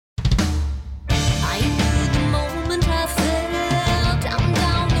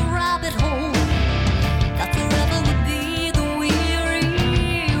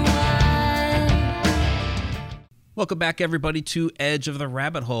Welcome back, everybody, to Edge of the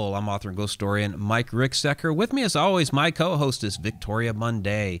Rabbit Hole. I'm author and ghost historian Mike Ricksecker. With me, as always, my co-hostess Victoria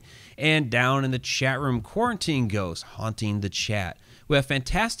Monday. And down in the chat room, Quarantine Ghost, haunting the chat. We have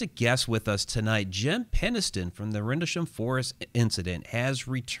fantastic guests with us tonight. Jim Penniston from the Rendlesham Forest incident has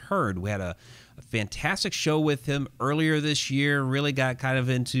returned. We had a fantastic show with him earlier this year. Really got kind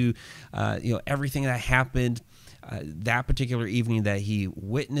of into everything that happened that particular evening that he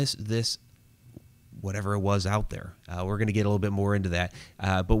witnessed this, whatever it was out there. We're going to get a little bit more into that.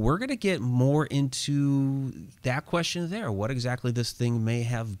 But we're going to get more into that question there, what exactly this thing may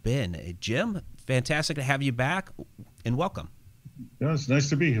have been. Jim, fantastic to have you back, and welcome. Yeah, it's nice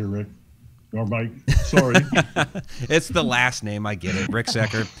to be here, Rick. Or Mike. Sorry. It's the last name. I get it.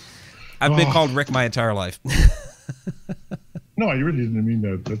 Ricksecker. I've been called Rick my entire life. No, I really didn't mean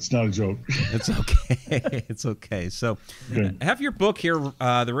that. That's not a joke. It's okay. It's okay. So I have your book here,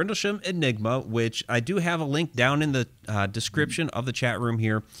 The Rendlesham Enigma, which I do have a link down in the description of the chat room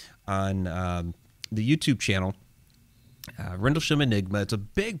here on the YouTube channel. Rendlesham Enigma. It's a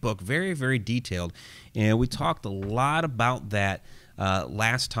big book, very, very detailed. And we talked a lot about that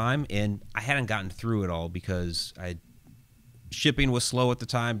last time, and I hadn't gotten through it all because shipping was slow at the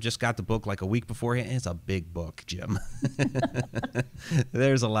time. Just got the book like a week beforehand. And it's a big book, Jim.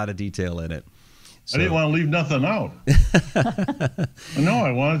 There's a lot of detail in it. So, I didn't want to leave nothing out. No,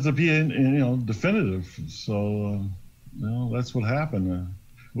 I wanted to be definitive. So that's what happened.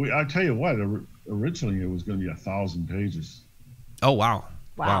 I tell you what, originally it was going to be 1,000 pages. Oh wow!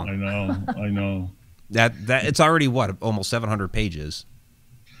 Wow! I know. That it's already almost 700 pages.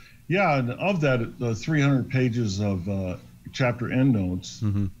 Yeah, and of that, the 300 pages of chapter endnotes.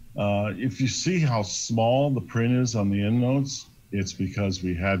 Mm-hmm. If you see how small the print is on the endnotes, it's because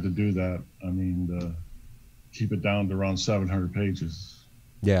we had to do that. I mean, keep it down to around 700 pages.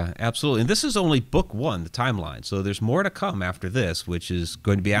 Yeah, absolutely. And this is only book one, the timeline. So there's more to come after this, which is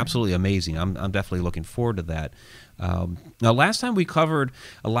going to be absolutely amazing. I'm definitely looking forward to that. Now, last time we covered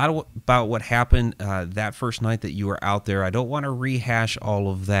a lot about what happened that first night that you were out there. I don't want to rehash all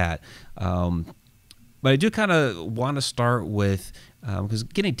of that. But I do kind of want to start with, because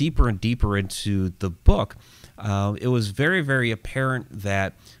getting deeper and deeper into the book, it was very, very apparent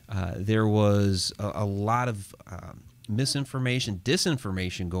that there was a lot of misinformation,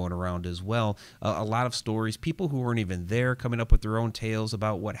 disinformation going around as well. A lot of stories, people who weren't even there coming up with their own tales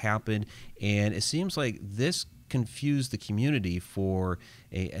about what happened. And it seems like this confused the community for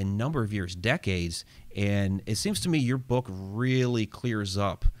a number of years, decades. And it seems to me your book really clears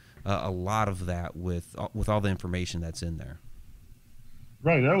up a lot of that with all the information that's in there.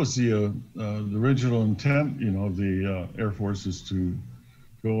 Right, that was the original intent, of the Air Force, is to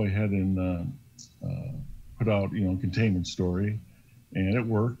go ahead and put out, containment story, and it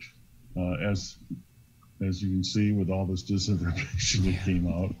worked, as you can see with all this disinformation that came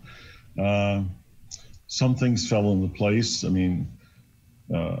out. Some things fell into place. I mean,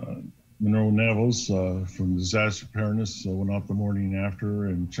 Monroe Nevels from Disaster Preparedness went out the morning after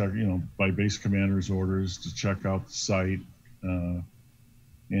and checked, by base commander's orders, to check out the site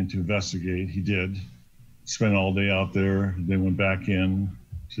and to investigate. He did. Spent all day out there. Then went back in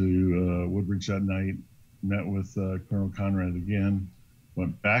to Woodbridge that night, met with Colonel Conrad again,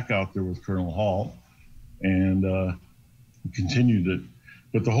 went back out there with Colonel Hall, and continued it.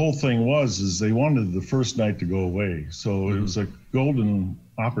 But the whole thing is they wanted the first night to go away. So it was a golden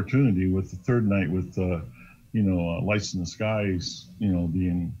opportunity with the third night with, Lights in the Skies,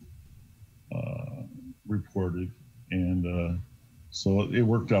 being reported. And so it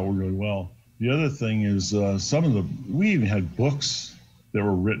worked out really well. The other thing is we even had books that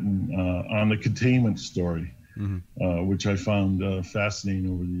were written on the containment story, which I found fascinating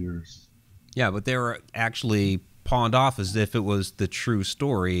over the years. Yeah, but they were actually pawned off as if it was the true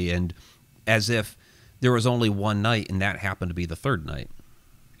story and as if there was only one night and that happened to be the third night.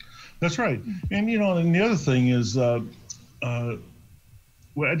 That's right. And, and the other thing is, I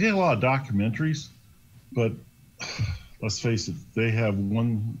did a lot of documentaries, but let's face it, they have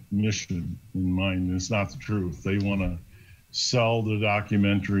one mission in mind, and it's not the truth. They want to sell the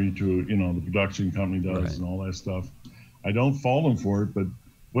documentary to, the production company does, right, and all that stuff. I don't fault them for it, but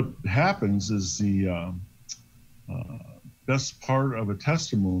what happens is the best part of a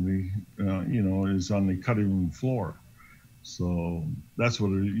testimony, is on the cutting room floor. So that's what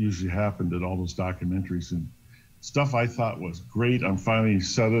usually happened at all those documentaries, and stuff I thought was great. I'm finally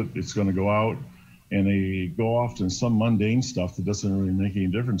said it, it's going to go out, and they go off to some mundane stuff that doesn't really make any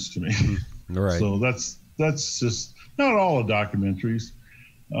difference to me. Right. So that's just not all the documentaries.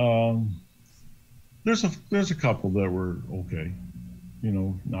 There's a couple that were okay,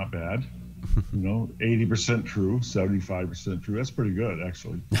 not bad. 80% true, 75% true. That's pretty good,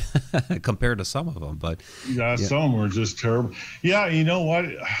 actually. compared to some of them. But Yeah, yeah, some were just terrible. Yeah, you know what?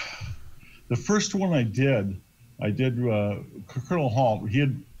 The first one I did Colonel Halt. He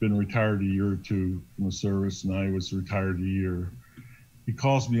had been retired a year or two from the service, and I was retired a year. He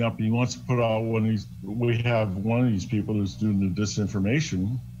calls me up and he wants to put out we have one of these people who's doing the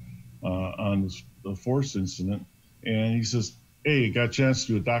disinformation on the Force incident. And he says, hey, got a chance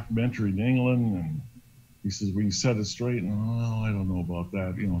to do a documentary in England. And he says, we can set it straight. And, I don't know about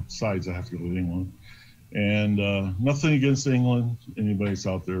that. Besides, I have to go to England. And nothing against England, anybody's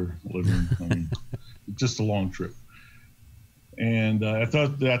out there living. I mean, just a long trip. And I thought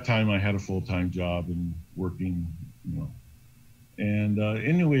at that time I had a full-time job and working, And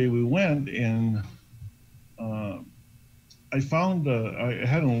anyway, we went, and I found I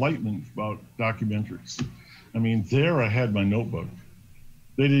had enlightenment about documentaries. I mean, there I had my notebook.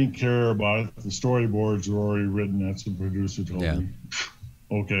 They didn't care about it. The storyboards were already written. That's what the producer told me.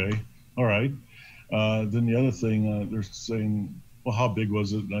 Okay, all right. Then the other thing, they're saying, well, how big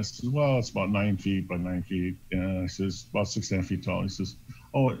was it? And I said, well, it's about 9 feet by 9 feet. And I says, about 6.5 feet tall. He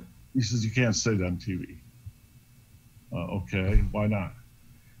says, you can't say that on TV. Okay, why not?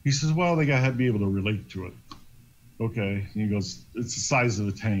 He says, well, they got to be able to relate to it. Okay, and he goes, it's the size of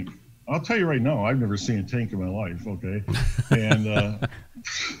a tank. I'll tell you right now, I've never seen a tank in my life, okay? And I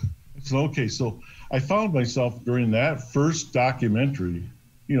said, okay, so I found myself during that first documentary,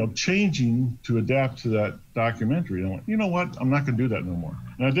 changing to adapt to that documentary. And I went, you know what? I'm not going to do that no more.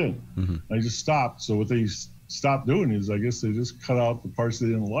 And I did. I just stopped. So what they stopped doing is, I guess they just cut out the parts they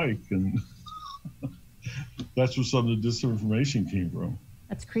didn't like. And that's where some of the disinformation came from.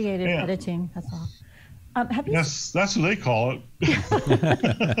 That's creative editing. That's all. Have you? Yes, that's what they call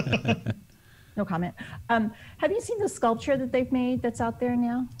it. No comment. Have you seen the sculpture that they've made that's out there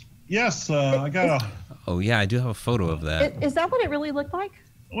now? Yes, I got a. Oh yeah, I do have a photo of that. Is that what it really looked like?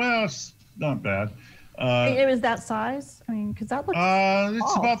 Well, it's not bad. It was that size. I mean, because that looks.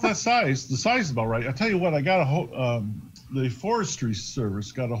 It's about that size. The size is about right. I tell you what, I got the Forestry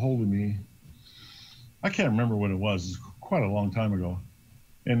Service got a hold of me. I can't remember when it was. It's quite a long time ago.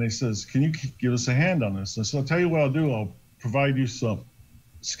 And they says, can you give us a hand on this? And so I'll tell you what I'll do. I'll provide you some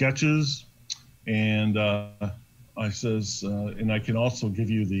sketches. And I says, and I can also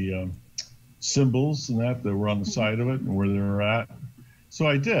give you the symbols and that were on the side of it and where they were at. So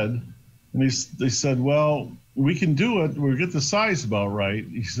I did. And they said, well, we can do it. We'll get the size about right.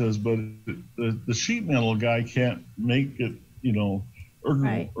 He says, but the sheet metal guy can't make it,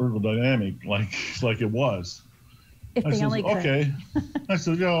 ergodynamic like it was. If they only could. Okay. I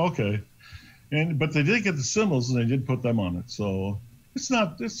said, yeah, okay. But they did get the symbols and they did put them on it. So it's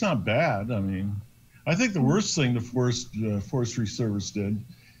not bad. I mean, I think the worst thing the Forestry Service did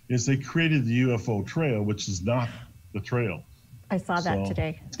is they created the UFO trail, which is not the trail. I saw that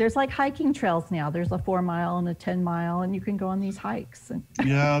today. There's like hiking trails now. There's a 4 mile and a 10 mile, and you can go on these hikes.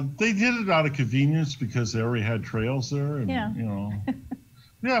 Yeah, they did it out of convenience because they already had trails there. And,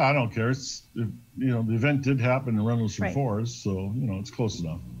 yeah, I don't care. It's the event did happen in Rendlesham Forest, so it's close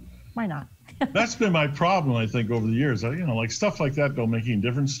enough. Why not? That's been my problem, I think, over the years. Like stuff like that don't make any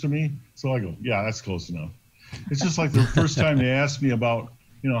difference to me. So I go, yeah, that's close enough. It's just like the first time they asked me about,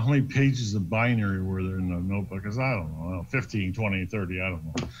 how many pages of binary were there in the notebook? Because I don't know, 15, 20, 30, I don't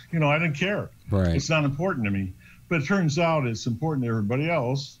know. I didn't care. Right. It's not important to me. But it turns out it's important to everybody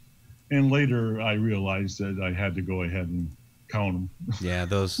else. And later I realized that I had to go ahead and count them. Yeah,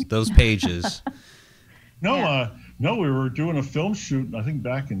 those pages. No, we were doing a film shoot, I think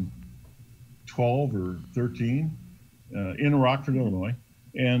back in 12 or 13 in Rockford, Illinois.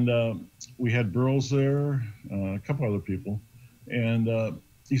 And we had Burroughs there, a couple other people. And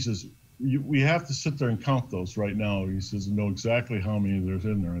he says, we have to sit there and count those right now. He says, know exactly how many there's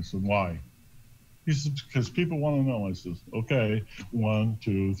in there. I said, why? He says, because people want to know. I says, okay, 1,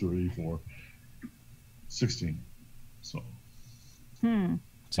 2, 3, 4, 16. So. I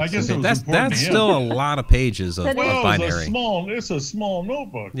guess it was that's still a lot of pages of binary. It's a small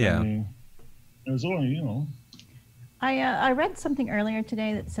notebook. Yeah. I mean, it was only, I read something earlier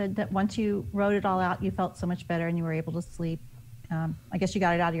today that said that once you wrote it all out, you felt so much better and you were able to sleep. I guess you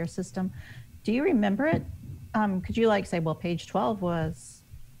got it out of your system. Do you remember it? Could you say, well, page 12 was,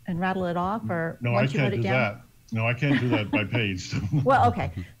 and rattle it off, or no, once I you can't wrote it do down? that. No, I can't do that by page. Well,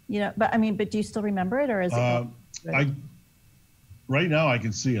 okay, but do you still remember it, or is it? Right now I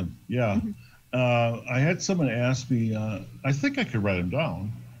can see them. Yeah. I had someone ask me, I think I could write them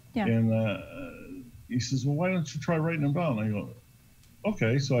down. Yeah. And he says, well, why don't you try writing them down? I go,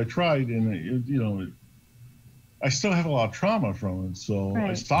 okay. So I tried, and I still have a lot of trauma from it. So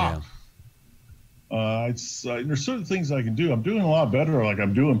I stopped. There's certain things I can do. I'm doing a lot better. Like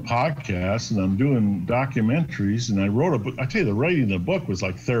I'm doing podcasts and I'm doing documentaries. And I wrote a book. I tell you, the writing the book was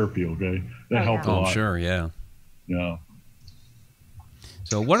like therapy. Okay, that helped a Oh, lot. I'm sure, yeah. Yeah.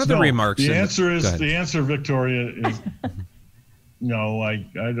 So what are the remarks? The answer, Victoria, is no. I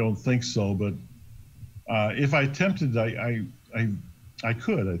don't think so. But if I attempted, I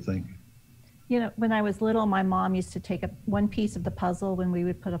could. I think. You know, when I was little, my mom used to take one piece of the puzzle when we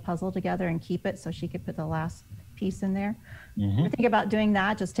would put a puzzle together and keep it so she could put the last piece in there. I think about doing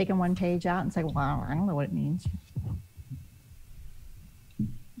that, just taking one page out and say, wow, I don't know what it means.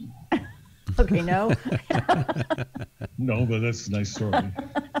 Okay, no. No, but that's a nice story.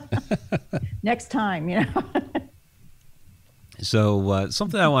 Next time, you know. So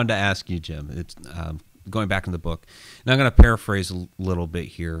something I wanted to ask you, Jim, it's going back in the book, and I'm going to paraphrase a little bit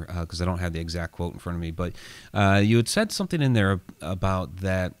here because I don't have the exact quote in front of me, but you had said something in there about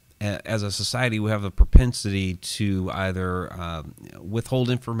that as a society we have a propensity to either withhold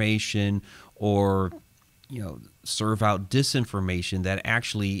information or serve out disinformation that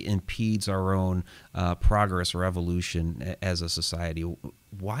actually impedes our own progress or evolution as a society.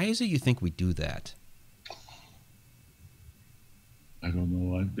 Why is it you think we do that? I don't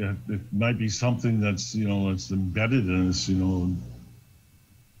know. It might be something that's that's embedded in us, in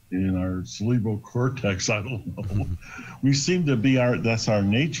our cerebral cortex. I don't know. We seem to be that's our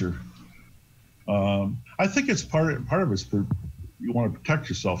nature. I think it's part of it's you want to protect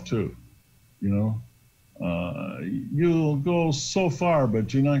yourself too. You'll go so far,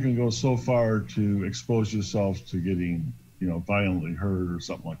 but you're not going to go so far to expose yourself to getting violently hurt or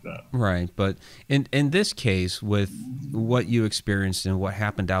something like that. Right. But in this case, with what you experienced and what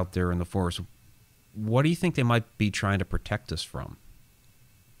happened out there in the forest, what do you think they might be trying to protect us from?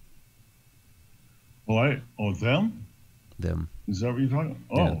 Them? Them. Is that what you're talking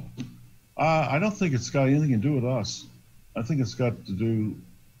about? Yeah. I don't think it's got anything to do with us. I think it's got to do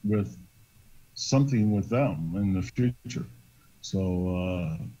with something with them in the future.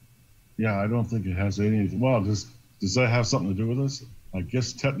 So, I don't think it has anything. Well, does that have something to do with us? I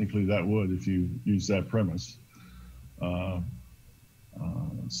guess technically that would, if you use that premise. Some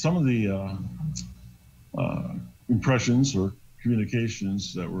of the impressions or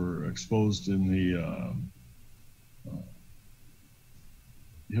communications that were exposed in the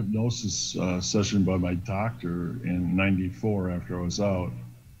hypnosis session by my doctor in '94 after I was out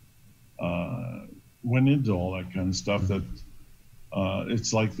went into all that kind of stuff that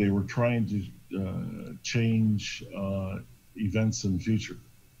it's like they were trying to change events in the future.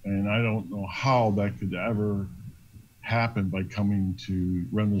 And I don't know how that could ever happen by coming to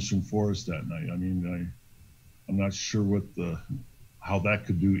Rendlesham Forest that night. I mean, I'm not sure how that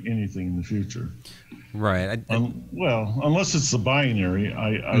could do anything in the future. Right. Well, unless it's the binary,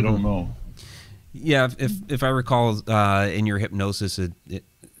 I don't know. Yeah, if I recall, in your hypnosis,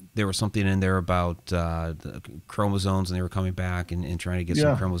 there was something in there about the chromosomes, and they were coming back and trying to get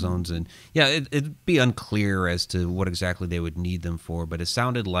some chromosomes. And it'd be unclear as to what exactly they would need them for, but it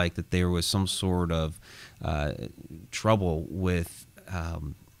sounded like that there was some sort of trouble with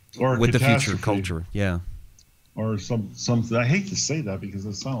the future culture. Yeah. Or something. I hate to say that because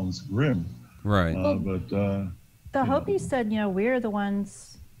it sounds grim. Right. The Hopi said, we're the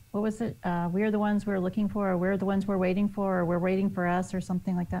ones. What was it? We're the ones we're looking for, or we're the ones we're waiting for, or we're waiting for us, or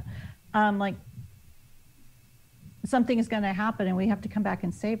something like that. Like something is going to happen, and we have to come back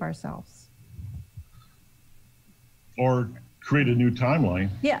and save ourselves. Or create a new timeline.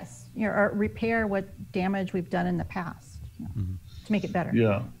 Yes, or repair what damage we've done in the past to make it better.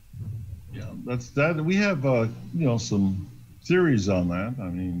 Yeah, that's that. We have some theories on that. I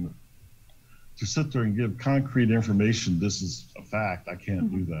mean, to sit there and give concrete information, this is a fact, I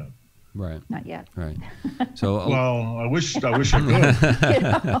can't do that. Right. Not yet. Right. So well, I wish I could.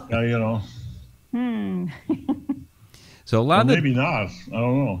 So a lot of maybe not. I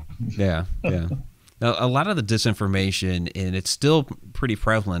don't know. Yeah. Now, a lot of the disinformation, and it's still pretty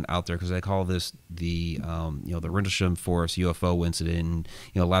prevalent out there, because I call this the Rendlesham Forest UFO incident. And,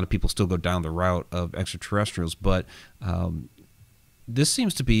 a lot of people still go down the route of extraterrestrials, but this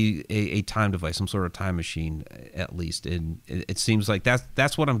seems to be a time device, some sort of time machine, at least. And it seems like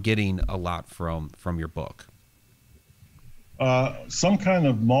that's what I'm getting a lot from your book. Some kind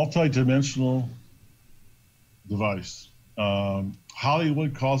of multi-dimensional device.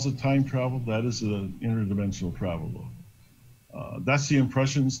 Hollywood calls it time travel. That is an interdimensional travel. That's the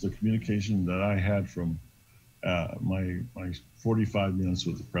impressions, the communication that I had from my 45 minutes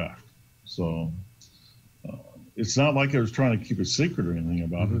with the craft. So it's not like I was trying to keep a secret or anything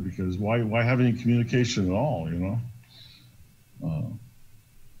about it, because why have any communication at all,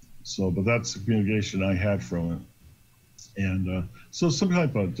 So, but that's the communication I had from it. And so some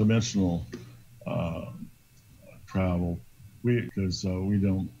type of dimensional travel. Because we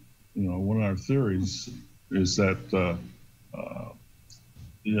don't, one of our theories is that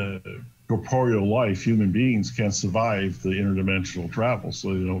corporeal life, human beings can't survive the interdimensional travel,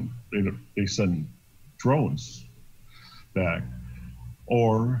 so they send drones back.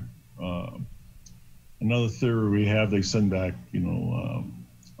 Or another theory we have, they send back,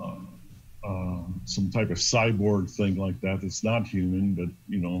 some type of cyborg thing like that that's not human, but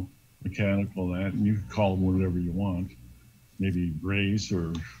mechanical, and you can call them whatever you want, maybe race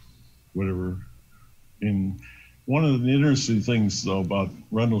or whatever. And one of the interesting things, though, about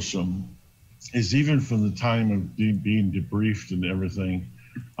Rendlesham is even from the time of being debriefed and everything,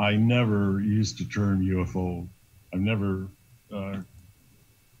 I never used the term UFO. I never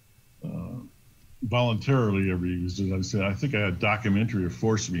voluntarily ever used it. I think a documentary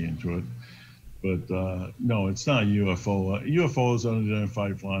forced me into it. But no, it's not a UFO. UFO is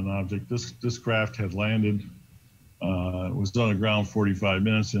unidentified flying object. This craft had landed, was on the ground 45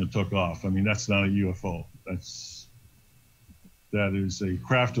 minutes, and it took off. I mean, that's not a UFO. That is a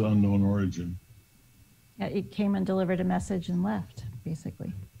craft of unknown origin. Yeah, it came and delivered a message and left,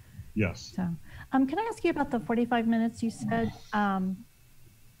 basically. Yes. So, can I ask you about the 45 minutes you said?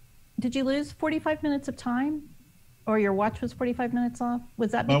 Did you lose 45 minutes of time? Or your watch was 45 minutes off?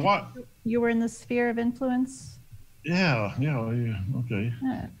 Was that because you were in the sphere of influence? Yeah, okay.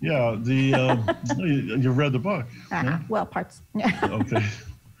 Yeah, you read the book. Yeah? Well, parts. Okay.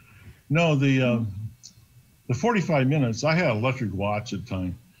 No, the 45 minutes, I had an electric watch at the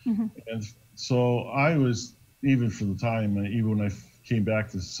time. Mm-hmm. And so I was, even for the time, even when I came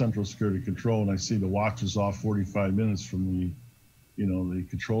back to Central Security Control and I see the watch was off 45 minutes from the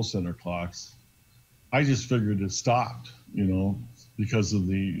control center clocks, I just figured it stopped, because of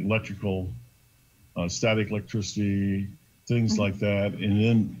the electrical, static electricity, things like that.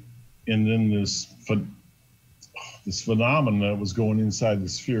 And then this phenomenon that was going inside the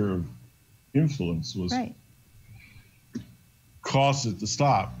sphere of influence was right. Caused it to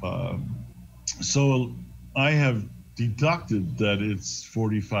stop. So I have deducted that it's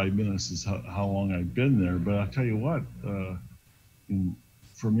 45 minutes is how long I've been there. But I'll tell you what,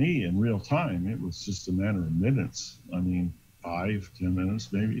 for me, in real time, it was just a matter of minutes. I mean, 5-10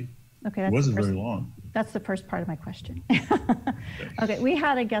 minutes, maybe. Okay, it wasn't very long. That's the first part of my question. Okay, we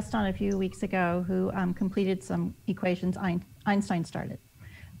had a guest on a few weeks ago who completed some equations Einstein started.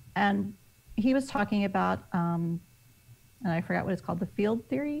 And he was talking about, and I forgot what it's called, the field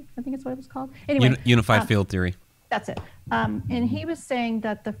theory, I think it's what it was called. Anyway, Unified field theory. That's it. And he was saying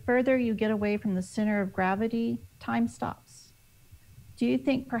that the further you get away from the center of gravity, time stops. Do you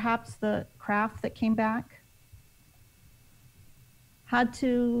think perhaps the craft that came back had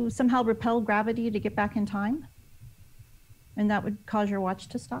to somehow repel gravity to get back in time? And that would cause your watch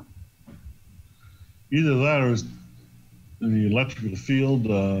to stop? Either that or it was the electrical field.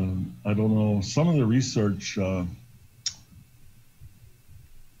 I don't know. Some of the research,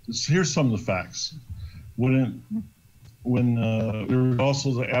 here's some of the facts. When there was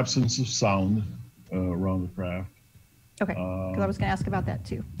also the absence of sound around the craft. Okay, because I was going to ask about that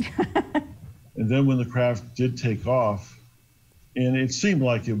too. And then when the craft did take off, and it seemed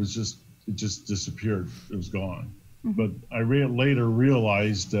like it just disappeared. It was gone. Mm-hmm. But I later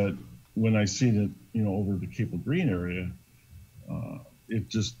realized that when I seen it, over the Cape of Green area, it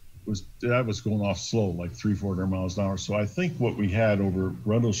just was going off slow, like 300-400 miles an hour. So I think what we had over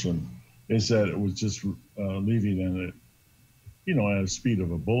Rendlesham is that it was just leaving at a speed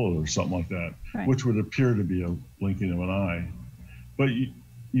of a bullet or something like that, right. Which would appear to be a blinking of an eye. But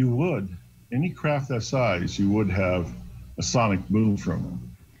you would, any craft that size, you would have a sonic boom from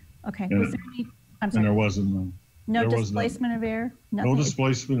them. Okay. And, and there wasn't. No displacement of air? Nothing. No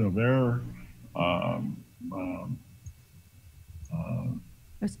displacement of air.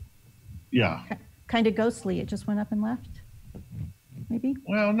 Yeah. Kind of ghostly. It just went up and left, maybe?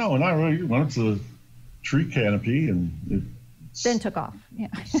 Well, no, not really. It went to the tree canopy and it then took off. Yeah.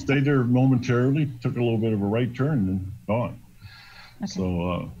 Stayed there momentarily, took a little bit of a right turn, and then gone. Okay.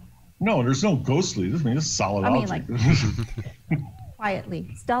 So, no, there's no ghostly. This is solid object. Like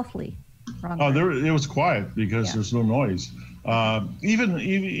quietly, stealthily. It was quiet because there's no noise. Even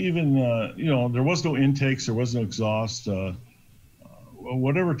there was no intakes, there was no exhaust.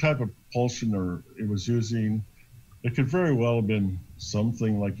 Whatever type of propulsion or it was using, it could very well have been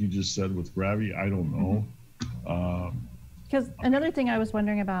something like you just said with gravity. I don't know. Because another thing I was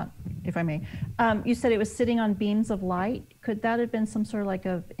wondering about, if I may, you said it was sitting on beams of light. Could that have been some sort of like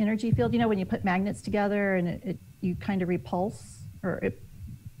of energy field? When you put magnets together and you kind of repulse, or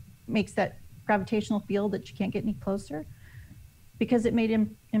makes that gravitational field that you can't get any closer? Because it made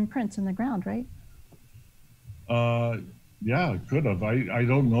imprints in the ground, right? Yeah, it could have. I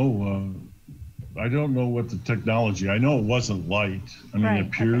don't know. I don't know what the technology. I know it wasn't light. I mean, Right, it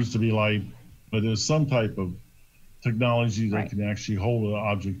appears okay. to be light, but there's some type of technology that Right. can actually hold an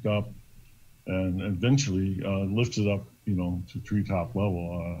object up and eventually lift it up, to treetop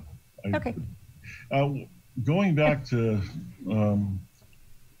level. Okay. Going back to,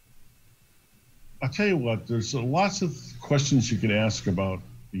 I'll tell you what. There's lots of questions you can ask about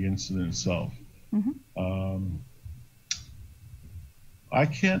the incident itself. Hmm. I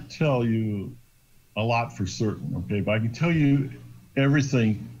can't tell you a lot for certain, okay, but I can tell you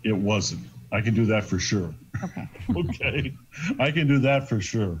everything it wasn't. I can do that for sure. Okay. Okay, I can do that for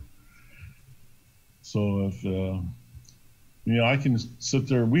sure. So if I can sit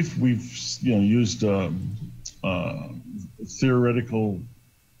there. We've used theoretical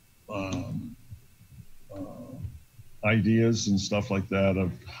ideas and stuff like that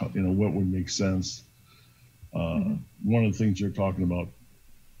of what would make sense. One of the things you're talking about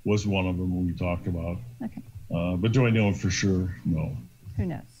was one of them we talked about. Okay. But do I know it for sure? No. Who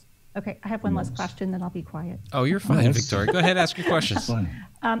knows? Okay. I have one last knows? question, then I'll be quiet. Oh, you're fine, Yes. Victoria. Go ahead, ask your questions. Fine.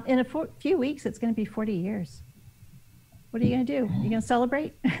 In a few weeks, it's going to be 40 years. What are you going to do? You going to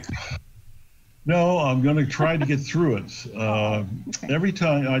celebrate? No, I'm going to try to get through it. Okay. Every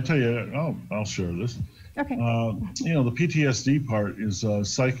time I tell you, I'll share this. Okay. The PTSD part is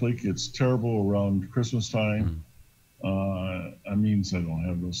cyclic. It's terrible around Christmas time. That means I don't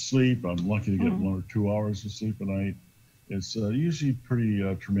have no sleep. I'm lucky to get 1 or 2 hours of sleep a night. It's usually pretty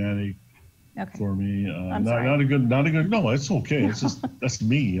traumatic Okay. for me. I'm sorry. Not a good. No, it's okay. It's just that's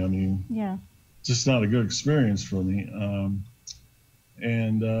me. I mean, Yeah. just not a good experience for me.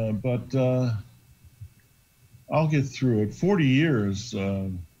 But I'll get through it. 40 years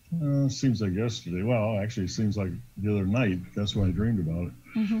seems like yesterday. Well, actually, it seems like the other night. That's when I dreamed about it.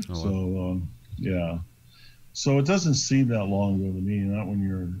 Hmm. Oh, wow. So, yeah. So it doesn't seem that long ago to me, not when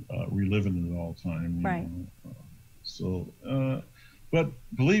you're reliving it all the time. Right. But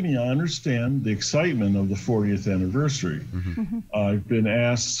believe me, I understand the excitement of the 40th anniversary. I've been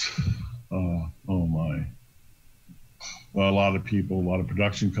asked, oh my, a lot of people, a lot of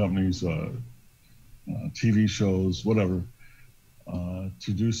production companies, TV shows, whatever,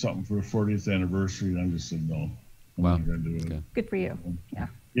 to do something for the 40th anniversary, and I just said no. I'm Wow. not going to do it. Okay. Good for you. Yeah.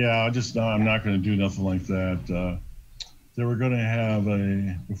 Yeah, I'm not going to do nothing like that. They were going to have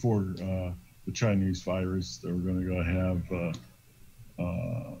before the Chinese virus, they were going to have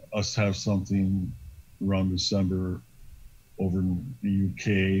us have something around December over in the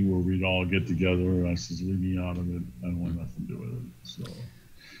UK where we'd all get together. And I said, leave me out of it. I don't want nothing to do with it. So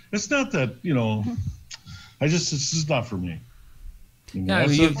it's not that, it's just not for me. Yeah,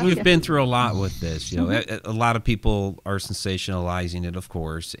 we've been through a lot with this. A lot of people are sensationalizing it, of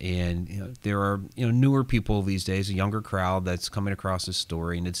course, and there are newer people these days, a younger crowd that's coming across this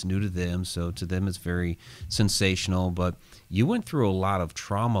story, and it's new to them. So to them, it's very sensational. But you went through a lot of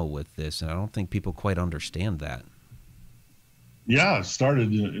trauma with this, and I don't think people quite understand that. Yeah, it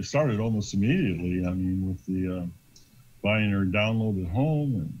started almost immediately. I mean, with the buying her download at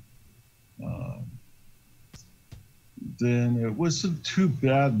home, and then it wasn't too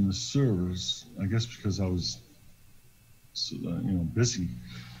bad in the servers, I guess, because I was, busy.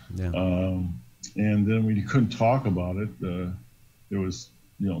 Yeah. And then we couldn't talk about it. It was,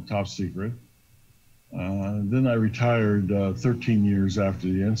 top secret. Then I retired 13 years after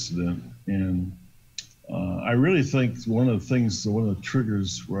the incident, and I really think one of the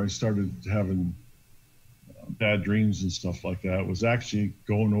triggers where I started having bad dreams and stuff like that was actually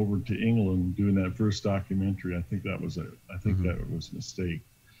going over to England doing that first documentary. I think that was a mistake.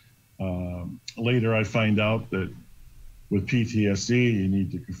 Later, I find out that with PTSD, you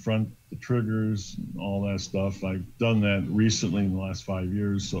need to confront the triggers and all that stuff. I've done that recently in the last 5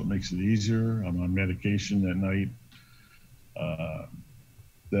 years, so it makes it easier. I'm on medication at night. I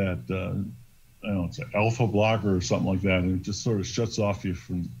don't know, it's an alpha blocker or something like that, and it just sort of shuts off you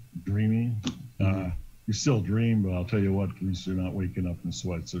from dreaming. You still dream, but I'll tell you what, at least you're not waking up in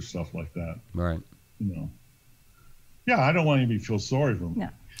sweats or stuff like that. Right. Yeah, I don't want anybody to feel sorry for them. No.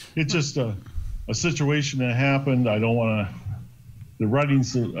 It's just a situation that happened. I don't want to. The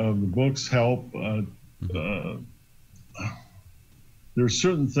writings of the books help. There are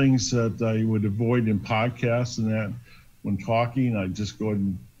certain things that I would avoid in podcasts and that when talking, I just go ahead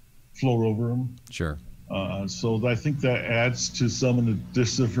and float over them. Sure. So I think that adds to some of the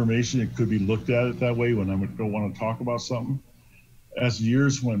disinformation. It could be looked at it that way when I don't want to talk about something. As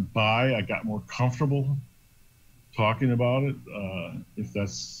years went by, I got more comfortable talking about it, if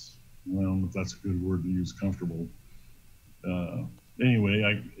that's I don't know if that's a good word to use, comfortable.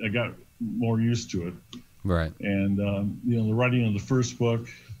 Anyway, I got more used to it. Right. And, the writing of the first book,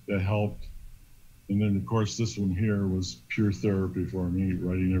 that helped. And then, of course, this one here was pure therapy for me,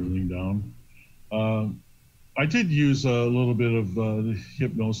 writing everything down. I did use a little bit of the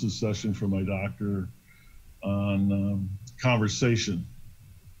hypnosis session from my doctor on conversation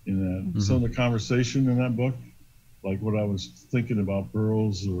in that. Mm-hmm. Some of the conversation in that book, like what I was thinking about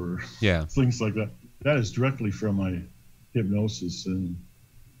girls or things like that, that is directly from my hypnosis. And,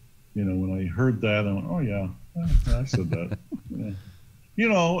 when I heard that, I went, oh, yeah, I said that. Yeah.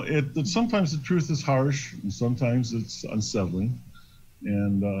 Sometimes the truth is harsh and sometimes it's unsettling.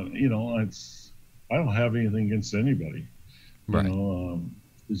 And, I don't have anything against anybody. Right.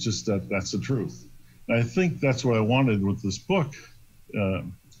 It's just that's the truth. And I think that's what I wanted with this book. At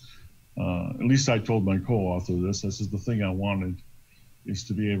least I told my co-author this. This is the thing I wanted, is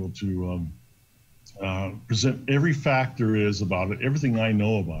to be able to present every fact there is about it, everything I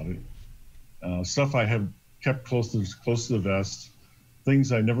know about it, stuff I have kept close to the vest,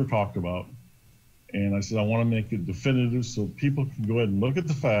 things I never talked about. And I said, I want to make it definitive so people can go ahead and look at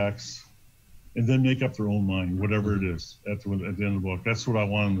the facts and then make up their own mind, whatever it is at the end of the book. That's what I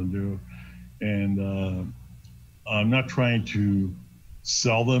wanted to do. And I'm not trying to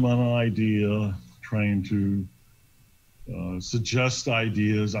sell them on an idea, trying to suggest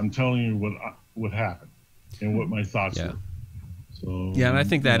ideas. I'm telling you what happened and what my thoughts were. So, and I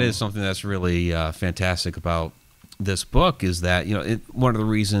think that is something that's really fantastic about this book, is that, one of the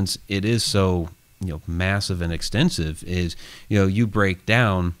reasons it is so, massive and extensive is, you break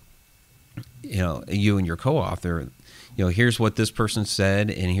down, you and your co-author, here's what this person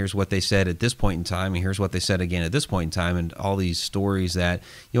said, and here's what they said at this point in time, and here's what they said again at this point in time, and all these stories that,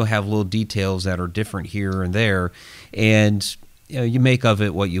 have little details that are different here and there, and, you make of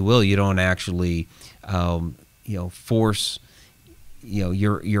it what you will. You don't actually, force,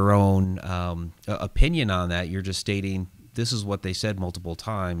 your own opinion on that. You're just stating this is what they said multiple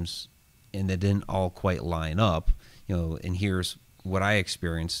times, and they didn't all quite line up, and here's what I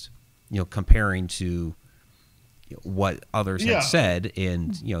experienced, comparing to what others had said,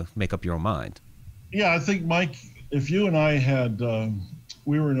 and, make up your own mind. Yeah, I think, Mike, if you and I had,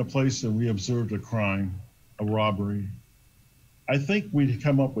 we were in a place and we observed a crime, a robbery, I think we'd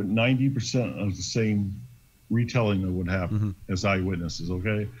come up with 90% of the same retelling of what happened as eyewitnesses,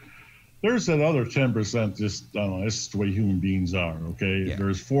 okay? There's that other 10%, just, I don't know, this is the way human beings are, okay? Yeah.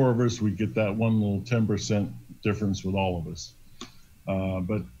 There's 4 of us, we get that one little 10% difference with all of us.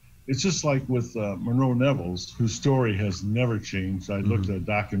 But it's just like with Monroe Nevels, whose story has never changed. I looked at a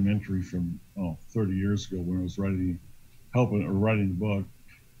documentary from 30 years ago when I was writing the book.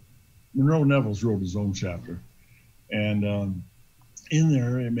 Monroe Nevels wrote his own chapter. And in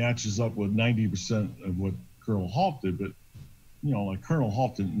there, it matches up with 90% of what Colonel Halt did. But, like Colonel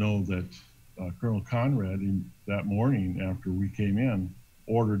Halt didn't know that Colonel Conrad, that morning after we came in,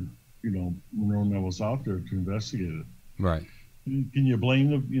 ordered, Monroe Nevels out there to investigate it. Right. Can you blame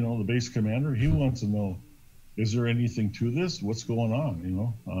the base commander? He wants to know, is there anything to this? What's going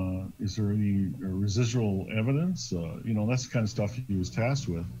on? Is there any residual evidence? That's the kind of stuff he was tasked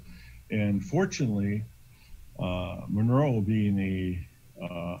with. And fortunately, Monroe, being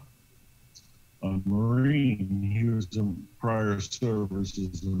a Marine, he was in prior service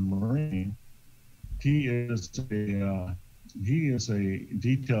as a Marine. He is a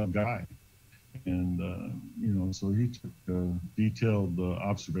detailed guy. And, so he took detailed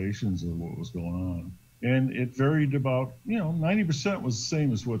observations of what was going on. And it varied about, 90% was the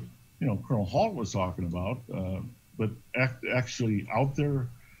same as what, Colonel Halt was talking about. But actually out there,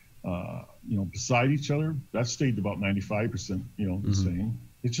 beside each other, that stayed about 95%, the same.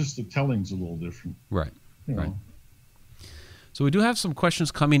 It's just the telling's a little different. Right, right. So we do have some questions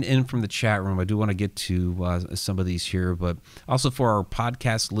coming in from the chat room. I do want to get to some of these here, but also for our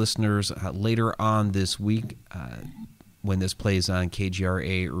podcast listeners, later on this week, when this plays on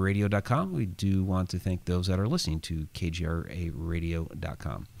KGRAradio.com, we do want to thank those that are listening to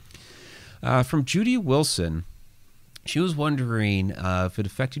KGRAradio.com. From Judy Wilson, she was wondering if it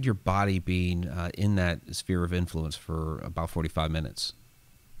affected your body being in that sphere of influence for about 45 minutes.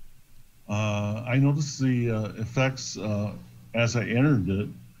 I noticed the effects as I entered it,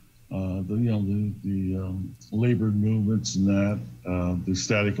 the labored movements and that, the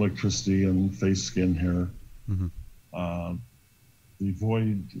static electricity and face, skin, hair, the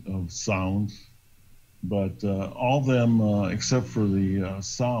void of sound, but all of them except for the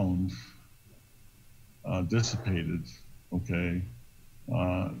sound dissipated. Okay,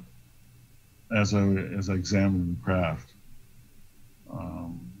 as I examined the craft.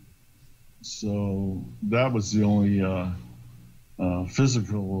 So that was the only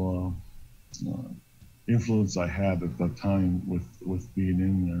physical influence I had at that time with being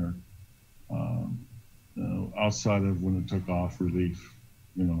in there. Outside of when it took off, relief,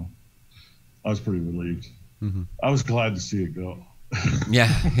 you know, I was pretty relieved. Mm-hmm. I was glad to see it go.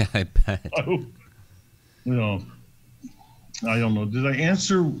 Yeah, I bet. I hope, you know, I don't know. Did I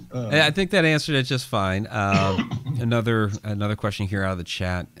answer? I think that answered it just fine. Another question here out of the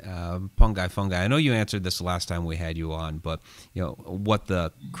chat. Fungi. I know you answered this the last time we had you on, but you know what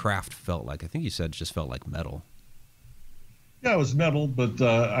the craft felt like. I think you said it just felt like metal. Yeah, it was metal, but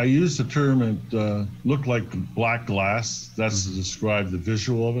I used the term it looked like black glass. That's to describe the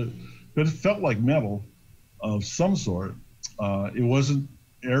visual of it. But it felt like metal of some sort. It wasn't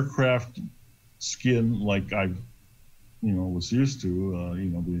aircraft skin like I, was used to,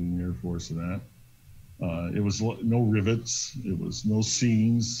 being in the Air Force and that. It was no rivets. It was no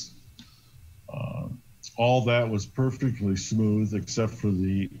seams. All that was perfectly smooth except for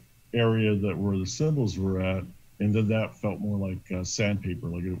the area that where the symbols were at. And then that felt more like sandpaper,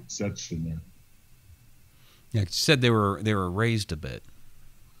 like it was etched in there. Yeah, you said they were raised a bit.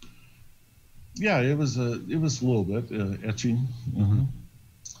 Yeah, it was a little bit etching. Mm-hmm.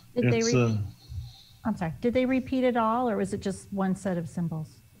 I'm sorry. Did they repeat it all, or was it just one set of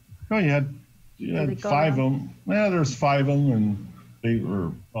symbols? No, you had 5 of them. Yeah, there's 5 of them, and they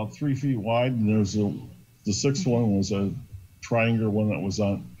were about 3 feet wide. And there's the 6th one was a triangular one that was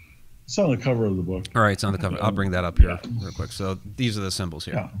on. It's on the cover of the book. All right, it's on the cover. I'll bring that up here real quick. So these are the symbols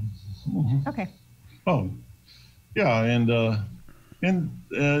here. Yeah. Mm-hmm. Okay. Oh, yeah, and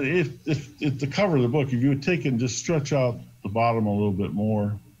if the cover of the book, if you would take it and just stretch out the bottom a little bit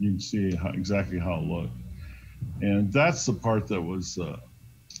more, you can see exactly how it looked. And that's the part that was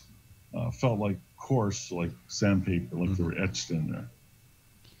felt like coarse, like sandpaper, like they were etched in there.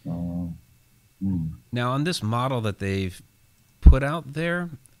 Now, on this model that they've put out there,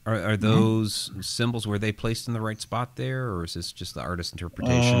 are those symbols, were they placed in the right spot there, or is this just the artist's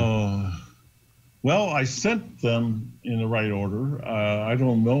interpretation? Well, I sent them in the right order. I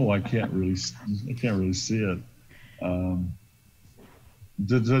don't know. I can't really see it. Can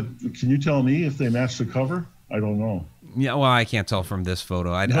you tell me if they match the cover? I don't know. Yeah, well, I can't tell from this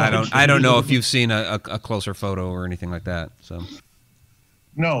photo. I don't know if you've seen a closer photo or anything like that. So.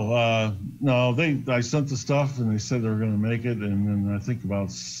 No. I sent the stuff and they said they were going to make it, and then I think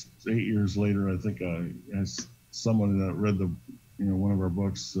about 8 years later, I think I asked somebody that read one of our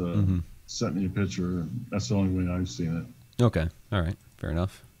books sent me a picture, and that's the only way I've seen it. Okay, all right, fair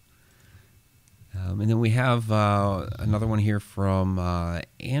enough. And then we have another one here from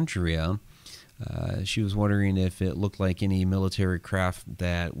Andrea. She was wondering if it looked like any military craft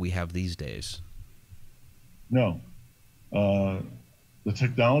that we have these days. No. The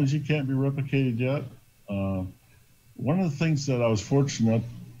technology can't be replicated yet. One of the things that I was fortunate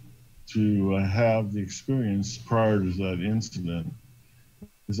to have the experience prior to that incident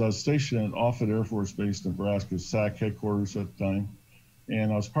is I was stationed at Offutt Air Force Base, Nebraska, SAC headquarters at the time,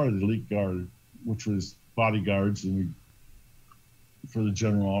 and I was part of the elite guard, which was bodyguards for the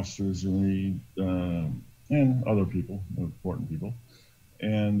general officers and other people, important people.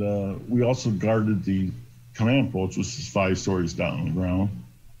 And we also guarded the command post, which is 5 stories down on the ground.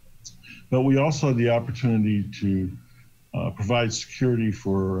 But we also had the opportunity to provide security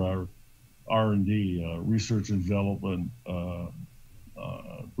for our R&D, research and development,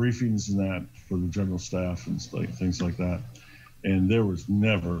 briefings and that for the general staff and things like that. And there was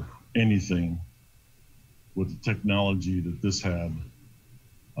never anything with the technology that this had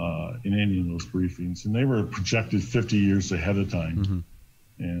in any of those briefings. And they were projected 50 years ahead of time.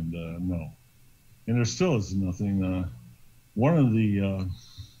 And no. And there still is nothing.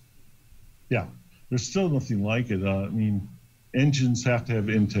 There's still nothing like it. I mean, engines have to have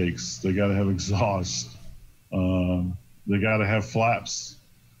intakes. They got to have exhaust. They got to have flaps.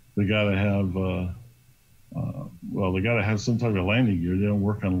 They got to have, they got to have some type of landing gear. They don't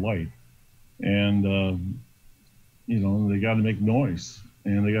work on light. And, they got to make noise.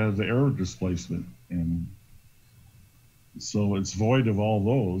 And they got to have the air displacement. And so it's void of all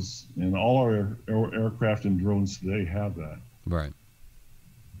those. And all our aircraft and drones today have that. Right.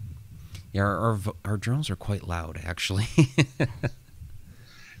 Yeah, our drones are quite loud, actually.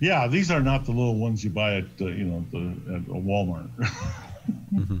 Yeah, these are not the little ones you buy at at a Walmart.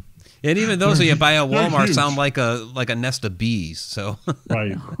 And even those that you buy at Walmart sound like a nest of bees. So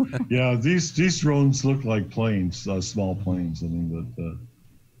right, yeah, these drones look like planes, small planes. I mean,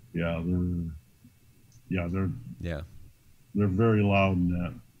 they're very loud in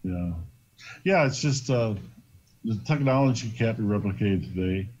that. Yeah. It's just the technology can't be replicated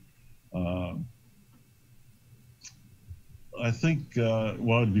today. Uh, I think,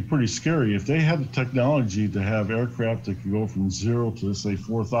 well, it'd be pretty scary if they had the technology to have aircraft that could go from 0 to, say,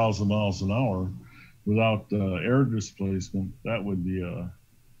 4,000 miles an hour without air displacement. That would be a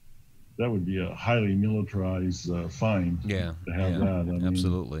highly militarized find. Yeah, to have that. I mean,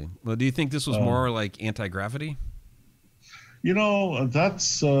 absolutely. Well, do you think this was more like anti-gravity? You know,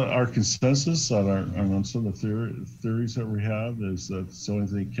 that's our consensus on some of the theories that we have, is that it's the only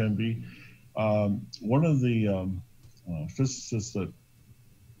thing it can be. One of the physicists that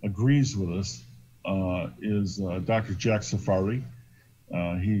agrees with us is Dr. Jack Safari.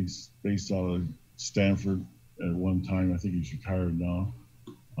 He's based out of Stanford at one time. I think he's retired now,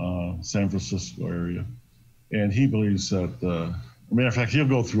 San Francisco area. And he believes that, a matter of fact, he'll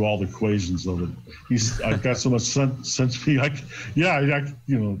go through all the equations of it. I've got so much sense of me. I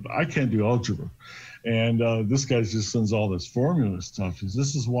can't do algebra. And this guy just sends all this formula stuff.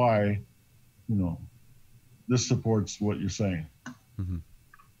 This is why, this supports what you're saying. Mm-hmm.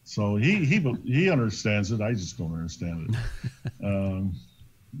 So he understands it. I just don't understand it.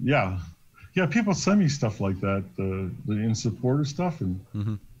 Yeah. People send me stuff like that, the in support of stuff, and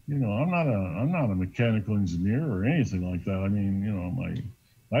mm-hmm. I'm not a mechanical engineer or anything like that. I mean,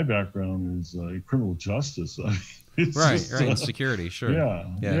 my background is criminal justice. Right, in security, sure.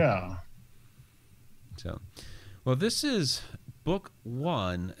 Yeah. So, well, this is book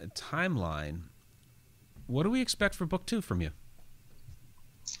 1, Timeline. What do we expect for book 2 from you?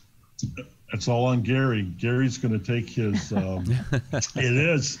 It's all on Gary. Gary's going to take his. It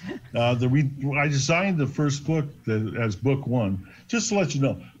is. I designed the first book as book 1. Just to let you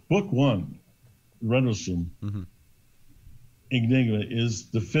know, book 1, Rendlesham mm-hmm. Enigma, is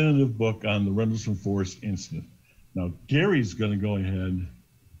definitive book on the Rendlesham Forest incident. Now Gary's going to go ahead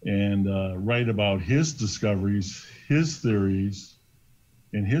and write about his discoveries, his theories,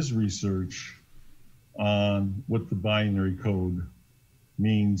 and his research on what the binary code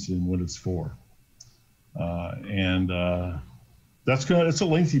means and what it's for. It's a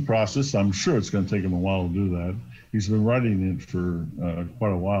lengthy process. I'm sure it's going to take him a while to do that. He's been writing it for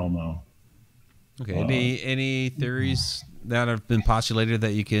quite a while now. Okay. Any theories that have been postulated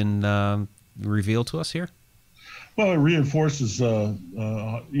that you can reveal to us here? Well, it reinforces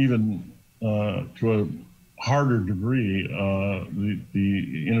even to a harder degree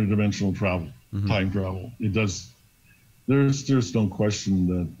the interdimensional travel, mm-hmm. time travel. It does. There's no question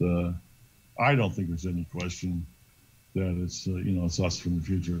that I don't think there's any question that it's it's us from the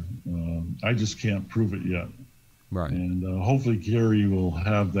future. I just can't prove it yet. Right. And hopefully Gary will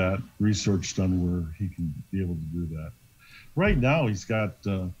have that research done where he can be able to do that. Right now he's got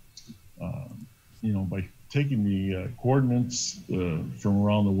by taking the coordinates from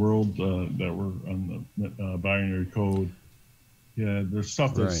around the world that were on the binary code. Yeah, there's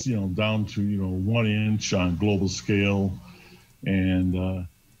stuff that's right. Down to 1 inch on global scale, and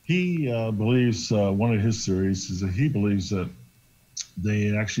he believes one of his theories is that he believes that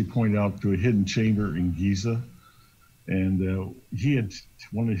they actually point out to a hidden chamber in Giza, and he had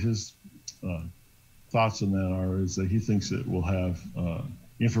one of his thoughts on that is that he thinks it will have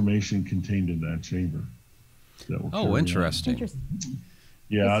information contained in that chamber. Interesting.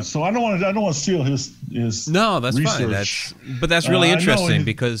 Yeah, so I don't want to steal his No, that's research. Fine. That's really interesting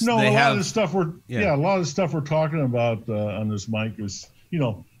because a lot of the stuff we're talking about on this mic is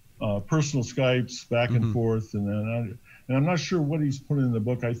personal Skypes back and mm-hmm. forth, and I'm not sure what he's put in the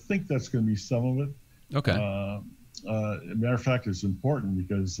book. I think that's going to be some of it. Okay. Matter of fact, it's important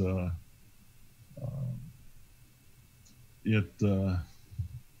because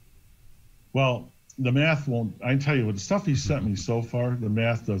the math won't. I tell you what, the stuff he sent me so far, the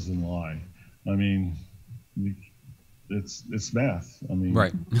math doesn't lie. I mean, it's math. I mean,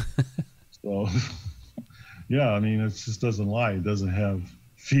 right. So, yeah, I mean, it just doesn't lie. It doesn't have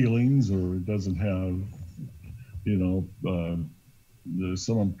feelings, or it doesn't have,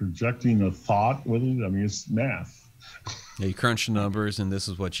 someone projecting a thought with it. I mean, it's math. Yeah, you crunch the numbers, and this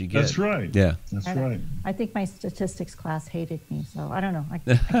is what you get. That's right. Yeah, that's right. I think my statistics class hated me, so I don't know. I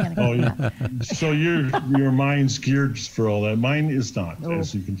can't agree with that. So your mind's geared for all that. Mine is not,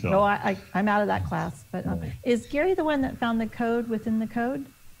 as you can tell. No, I'm out of that class. But is Gary the one that found the code within the code?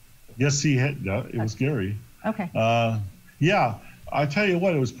 Yes, he had. It was Gary. Okay. Yeah, I tell you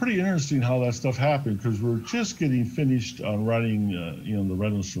what, it was pretty interesting how that stuff happened, because we're just getting finished on writing, the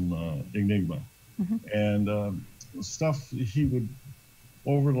Rendlesham Enigma, mm-hmm. and stuff he would,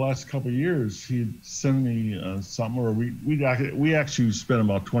 over the last couple of years, he'd send me something, or we actually spent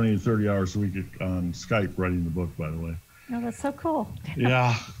about 20 to 30 hours a week on Skype writing the book, by the way. Oh, that's so cool.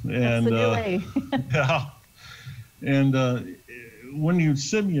 Yeah. That's the new way. Yeah. And when you'd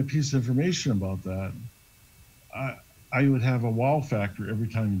send me a piece of information about that, I would have a wow factor every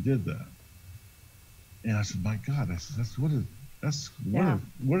time you did that. And I said, my God, what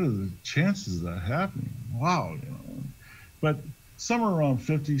are the chances of that happening? Wow, you know. But somewhere around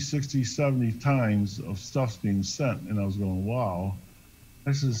 50, 60, 70 times of stuff's being sent, and I was going, wow.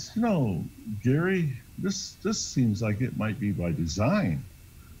 I says, you know, Gary, this seems like it might be by design.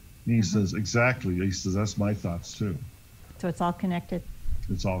 And he says, exactly. He says, that's my thoughts too. So it's all connected.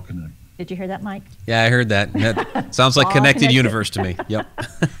 It's all connected. Did you hear that, Mike? Yeah, I heard that. That sounds like connected universe to me. Yep.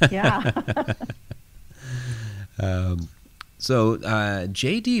 Yeah. So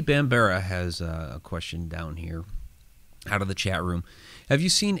JD Bambera has a question down here out of the chat room. Have you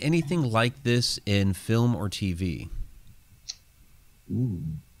seen anything like this in film or TV? Ooh.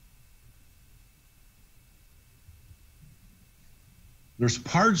 There's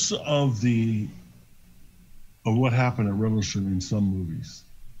parts of what happened at Revolution in some movies.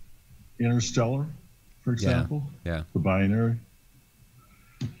 Interstellar, for example. Yeah. The binary.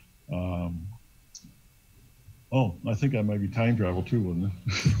 I think that might be time travel too, wouldn't it?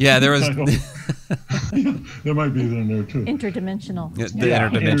 Yeah, there was. There might be in there too. Interdimensional. The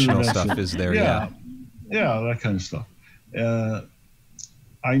interdimensional stuff is there. Yeah, that kind of stuff.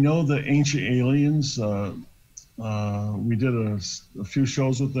 I know the Ancient Aliens. We did a few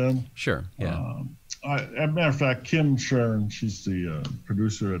shows with them. Sure. Yeah. As a matter of fact, Kim Sharon, she's the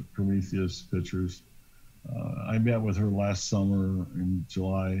producer at Prometheus Pictures. I met with her last summer in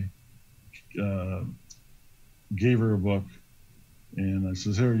July. Gave her a book, and I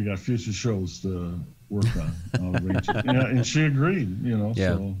says, "Here, you got future shows to work on." I'll arrange it. Yeah, and she agreed. You know.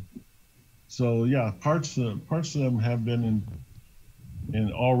 Yeah. So yeah, parts of them have been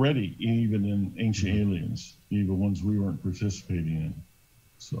in already, even in Ancient Aliens, even ones we weren't participating in.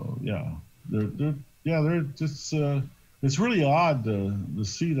 So yeah, they're just. It's really odd to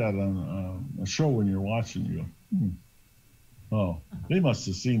see that on a show when you're watching. You go, oh, they must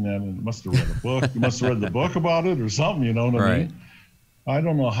have seen that and must have read a book. You must have read the book about it or something, you know what I mean? I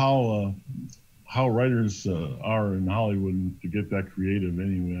don't know how writers are in Hollywood to get that creative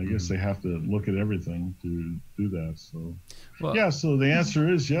anyway. I guess they have to look at everything to do that. So, so the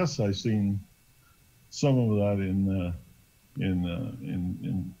answer is yes, I've seen some of that in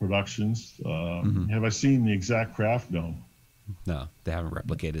productions. Have I seen the exact craft? No, they haven't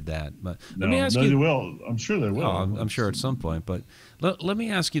replicated that. But let me ask you. They will. I'm sure they will. Oh, I'm sure at some point. But let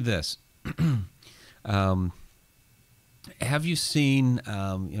me ask you this: have you seen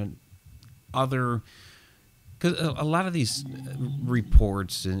other? Because a lot of these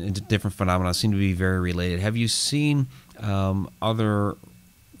reports and different phenomena seem to be very related. Have you seen other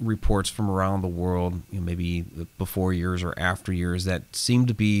reports from around the world, maybe before yours or after yours, that seem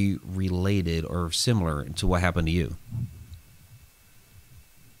to be related or similar to what happened to you?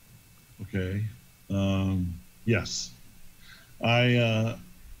 Okay. Yes.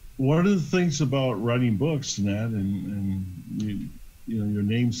 One of the things about writing books and that, and your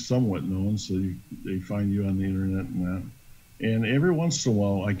name's somewhat known, so they find you on the internet and that. And every once in a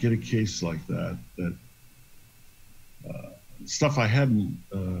while, I get a case like that stuff I hadn't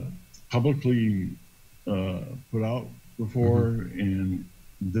publicly put out before, and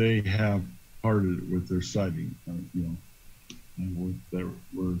they have parted with their sighting. That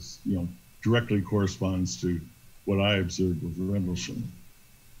was, directly corresponds to what I observed with Rendlesham.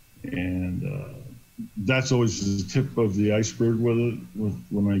 And that's always the tip of the iceberg with it.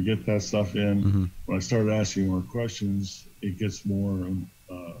 When I get that stuff in, when I start asking more questions, it gets more,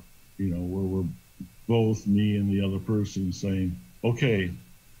 where we're both, me and the other person, saying, okay,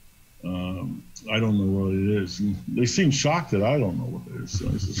 I don't know what it is. And they seem shocked that I don't know what it is. So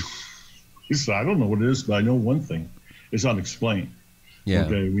I said, I don't know what it is, but I know one thing. It's unexplained. Yeah.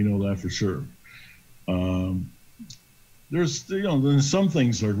 Okay, we know that for sure. There's some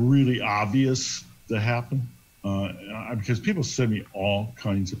things that are really obvious to happen because people send me all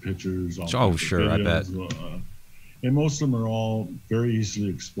kinds of pictures. Sure, I bet. And most of them are all very easily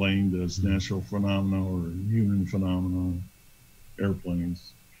explained as natural phenomena or human phenomena,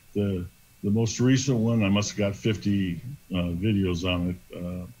 airplanes. The most recent one, I must have got 50 videos on it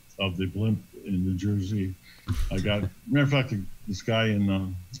of the blimp in New Jersey. I got, matter of fact, this guy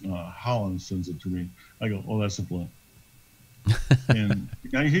in Holland sends it to me. I go, oh, that's a blimp. And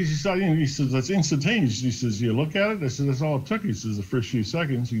he says, that's instantaneous. He says, you look at it? I said, that's all it took. He says, the first few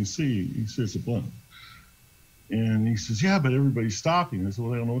seconds, you can see it's a blimp. And he says, yeah, but everybody's stopping. I said,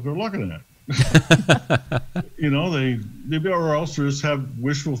 well, they don't know what they're looking at. They or else just have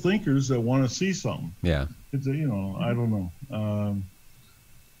wishful thinkers that want to see something. Yeah. It's I don't know.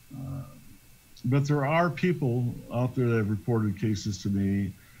 but there are people out there that have reported cases to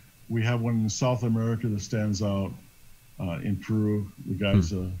me. We have one in South America that stands out in Peru. The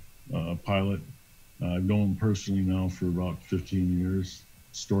guy's a pilot. I've known him personally now for about 15 years.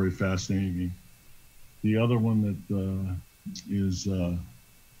 Story fascinating me. The other one that is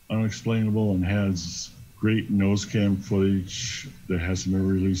unexplainable and has great nose cam footage that hasn't been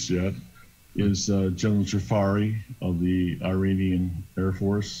released yet is General Jafari of the Iranian Air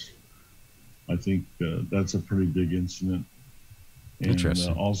Force. I think that's a pretty big incident. And,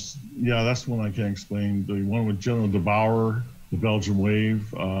 Interesting. Also, yeah, that's one I can't explain. The one with General de Bauer, the Belgian wave,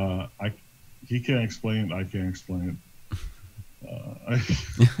 he can't explain it. I can't explain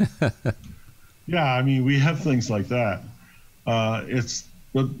it. Yeah, I mean, we have things like that.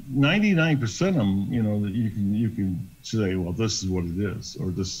 But 99% of them, you know, that you can say, well, this is what it is, or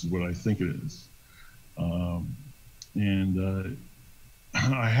this is what I think it is.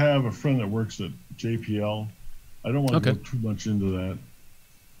 I have a friend that works at JPL. I don't want to go too much into that.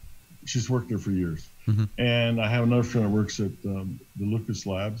 She's worked there for years. And I have another friend that works at the Lucas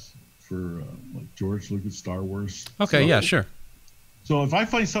Labs for like George Lucas, Star Wars. Okay, yeah, sure. So if I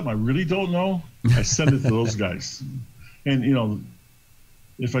find something I really don't know, I send it to those guys. And, you know,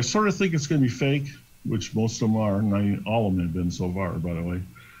 if I sort of think it's going to be fake, which most of them are, and all of them have been so far, by the way,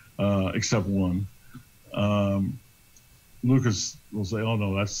 except one, Lucas will say, oh,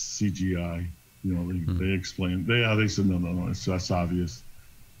 no, that's CGI. You know, they explain. They said, no, that's obvious.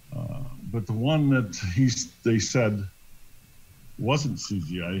 But the one that they said wasn't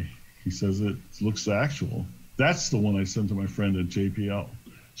CGI, he says it looks actual. That's the one I sent to my friend at JPL.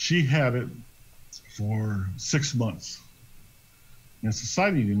 She had it for 6 months. And it's a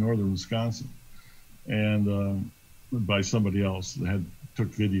sighting in northern Wisconsin, and by somebody else that took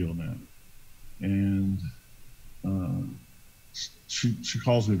video on that. And she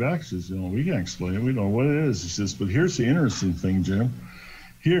calls me back. She says, you know, we can't explain it. We don't know what it is. She says, but here's the interesting thing, Jim.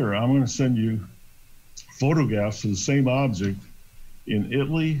 Here, I'm going to send you photographs of the same object in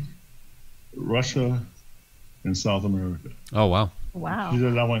Italy, Russia, and South America. Oh, wow. Wow. She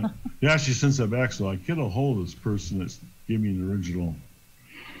said, I went, yeah, she sends that back. So I get a hold of this person that's giving me an original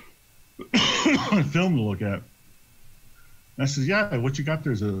film to look at. And I said, yeah, what you got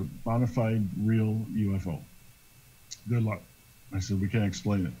there is a bona fide real UFO. Good luck. I said, we can't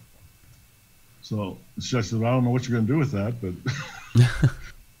explain it. So she said, I don't know what you're going to do with that, but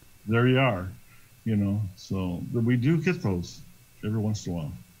there you are, you know. So we do get those every once in a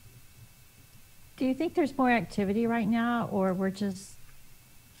while. Do you think there's more activity right now, or we're just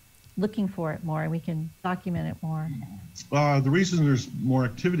looking for it more and we can document it more? The reason there's more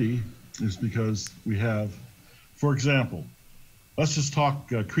activity is because we have, for example, let's just talk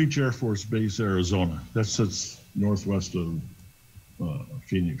Creech Air Force Base, Arizona. That sits northwest of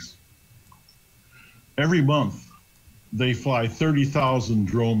Phoenix. Every month, they fly 30,000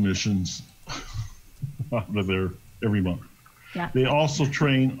 drone missions out of there every month. Yeah. They also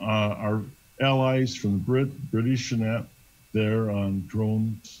train our allies from the British and that there on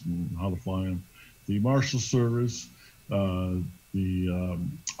drones and how to fly them. The Marshal Service, the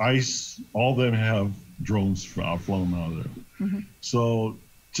ICE, all of them have drones flown out of there. Mm-hmm. So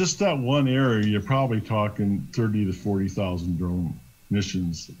just that one area, you're probably talking 30 to 40,000 drone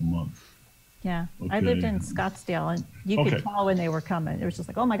missions a month. Yeah, okay. I lived in Scottsdale, and you could tell when they were coming. It was just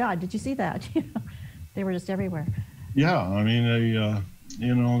like, oh my God, did you see that? They were just everywhere. Yeah, I mean, they,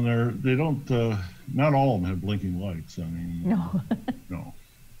 you know, they don't. Not all of them have blinking lights. I mean, no.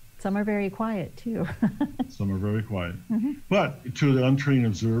 Some are very quiet too. Some are very quiet, mm-hmm. But to the untrained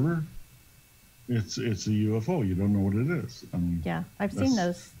observer, it's a UFO. You don't know what it is. I mean, yeah, I've seen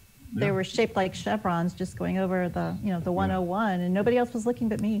those. They were shaped like chevrons, just going over the 101, and nobody else was looking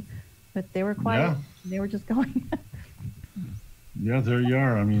but me. But they were quiet. Yeah. They were just going. Yeah, there you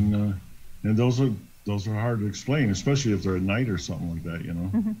are. I mean, and those are hard to explain, especially if they're at night or something like that, you know.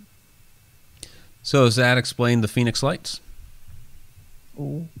 Mm-hmm. So does that explain the Phoenix Lights?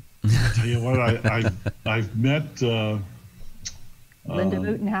 Oh. I tell you what, I've met Linda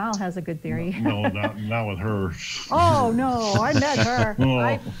Newton Howell has a good theory. No, not with her. Oh no, I met her.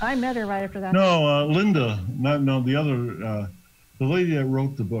 Oh. I met her right after that. No, Linda. The other, the lady that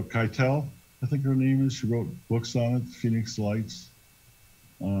wrote the book, Keitel, I think her name is. She wrote books on it, Phoenix Lights.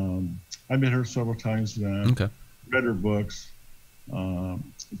 I met her several times. Okay. Read her books.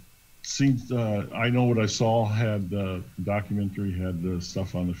 Seems I Know What I Saw had the documentary, had the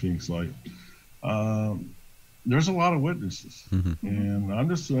stuff on the Phoenix Light. There's a lot of witnesses, mm-hmm. and I'm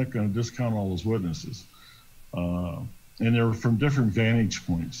just not going to discount all those witnesses. And they're from different vantage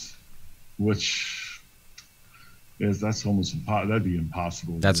points, which that's almost that'd be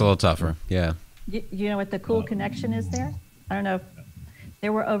impossible. That's a little tougher, yeah. You know what the cool connection is there? I don't know. They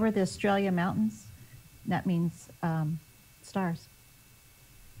were over the Australia mountains. That means stars.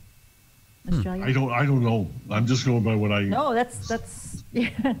 Australia. I don't know. I'm just going by what I. No, that's yeah,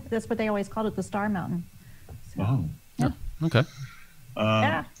 that's what they always called it, the Star Mountain. So, Oh. yeah. Okay.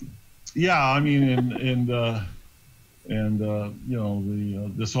 Yeah. Yeah, I mean, and you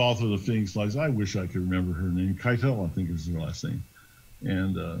know, this author of the Phoenix Lights, I wish I could remember her name. Keitel, I think is her last name.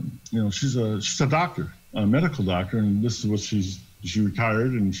 And you know, she's a doctor, a medical doctor, and this is what she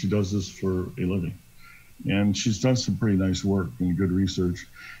retired, and she does this for a living. And she's done some pretty nice work and good research.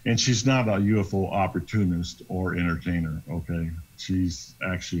 And she's not a UFO opportunist or entertainer. Okay, she's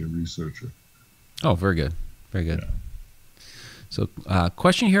actually a researcher. Oh, very good. Very good. Yeah. So,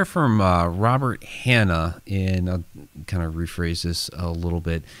 question here from Robert Hanna, and I'll kind of rephrase this a little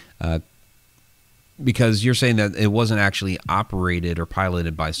bit, because you're saying that it wasn't actually operated or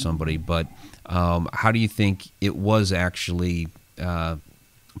piloted by somebody, but how do you think it was actually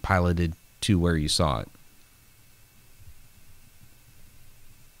piloted to where you saw it?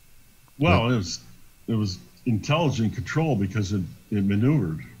 Well, it was intelligent control because it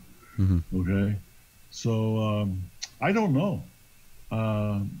maneuvered. Mm-hmm. Okay, so I don't know.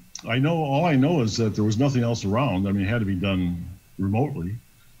 I know all I know is that there was nothing else around. I mean, it had to be done remotely.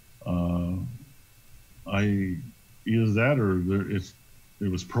 Either that or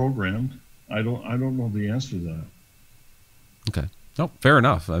it was programmed. I don't know the answer to that. Okay. No, fair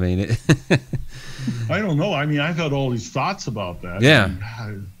enough. I mean, I don't know. I mean, I've had all these thoughts about that. Yeah. I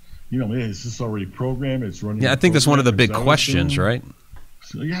mean, you know, man, is this already programmed? It's running. yeah, I think that's one of the big questions, right?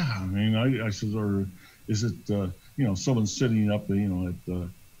 So, yeah, I mean, I said, or is it, you know, someone sitting up, you know, at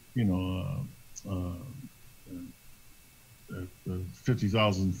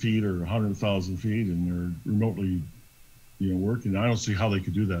 50,000 feet or 100,000 feet, and they're remotely, you know, working. I don't see how they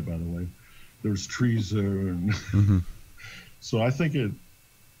could do that. By the way, there's trees there, and Mm-hmm. so I think it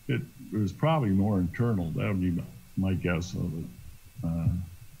was probably more internal. That would be my guess of it.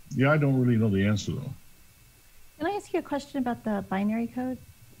 Yeah, I don't really know the answer though. Can I ask you a question about the binary code?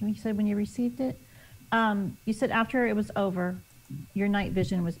 You said when you received it, you said after it was over, your night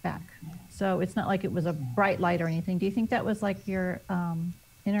vision was back. So it's not like it was a bright light or anything. Do you think that was like your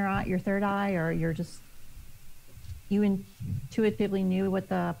inner eye, your third eye, or you intuitively knew what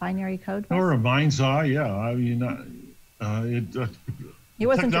the binary code was? Or a mind's eye, yeah. I mean, It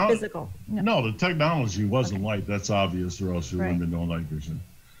wasn't too physical. No, the technology wasn't light. That's obvious, or else there Right. wouldn't have been no night vision.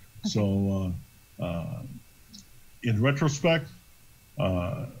 So, in retrospect,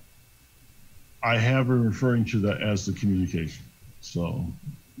 I have been referring to that as the communication. So,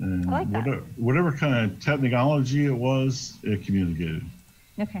 and I like that. whatever kind of technology it was, it communicated.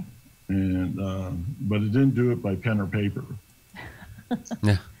 Okay. And but it didn't do it by pen or paper.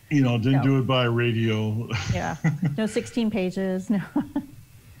 Yeah. You know, it didn't No. do it by radio. Yeah. No 16 pages. No.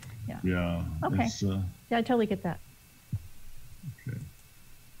 Yeah. Okay. It's, Yeah, I totally get that. okay.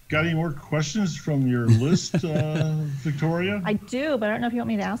 Got any more questions from your list, Victoria? I do, but I don't know if you want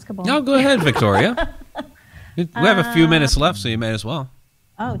me to ask about. No, go ahead, Victoria. We have a few minutes left, so you may as well.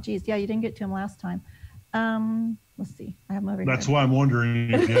 Oh, geez. Yeah, you didn't get to him last time. Let's see. I have him over That's here. why I'm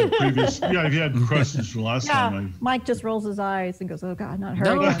wondering if you had if you had questions from last Yeah, time. Mike just rolls his eyes and goes, "Oh God, not her."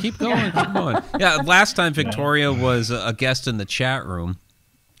 No, again." keep going, keep going. Yeah, last time Victoria was a guest in the chat room,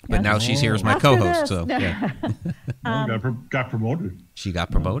 but Yes. now she's here as my After co-host. this. So yeah, Got promoted. she got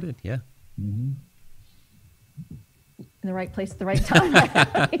promoted. Yeah. Mm-hmm. In the right place at the right time.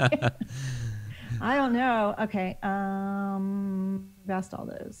 I don't know. Okay. I've asked all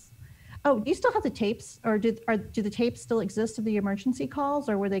those. Oh, do you still have the tapes, or do the tapes still exist of the emergency calls,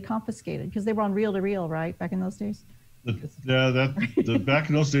 or were they confiscated because they were on reel to reel, right, back in those days? Back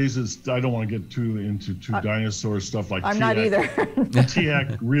in those days, I don't want to get too into dinosaur stuff like I'm not either.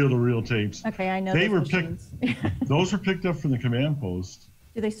 TAC reel-to-reel tapes. Okay, I know They those were machines. Those were picked up from the command post.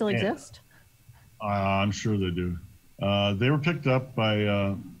 Do they still Yeah. exist? I'm sure they do. They were picked up by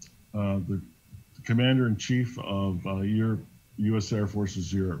the commander-in-chief of U.S. Air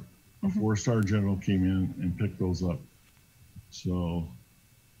Forces Europe. A four-star general came in and picked those up. So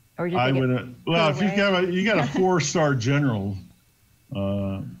Or did I they get would. Well, if you got a four-star general,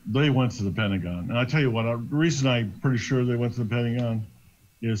 they went to the Pentagon. And I tell you what, the reason I'm pretty sure they went to the Pentagon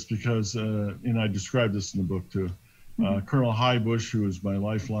is because, and I described this in the book too. Colonel Highbush, who was my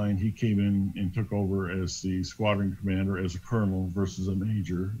lifeline, he came in and took over as the squadron commander as a colonel versus a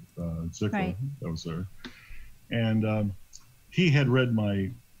major, Zickler, Right. that was there. And he had read my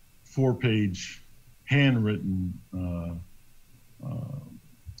 4-page handwritten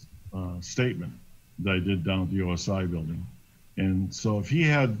statement that I did down at the OSI building. And so if he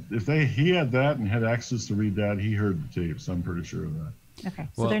had that and had access to read that, he heard the tapes. I'm pretty sure of that. Okay,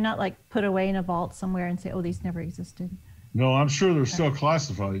 so Well- they're not like put away in a vault somewhere and say, "Oh, these never existed." No, I'm sure they're still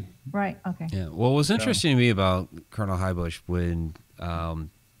classified. Right. Okay. Yeah. Well, what's interesting to me about Colonel Highbush when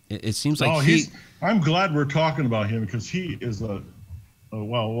it seems like Oh, I'm glad we're talking about him because he is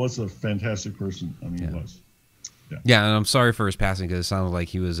was a fantastic person. I mean, he was. Yeah, and I'm sorry for his passing because it sounded like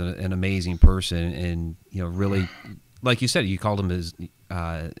he was an amazing person, and really, like you said, you called him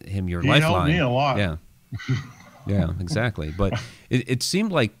your He lifeline. helped me a lot. Yeah, yeah, exactly. But it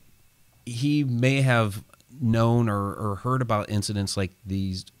seemed like he may have known or heard about incidents like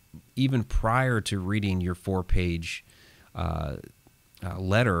these even prior to reading your 4-page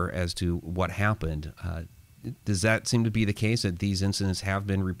letter as to what happened. Does that seem to be the case that these incidents have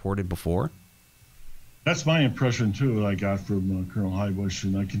been reported before? That's my impression too. That I got from Colonel Highbush,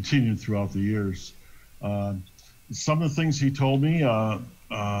 and I continued throughout the years. Some of the things he told me,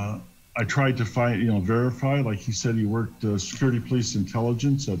 I tried to verify. Like he said, he worked security police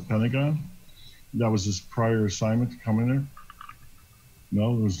intelligence at Pentagon. That was his prior assignment to come in there.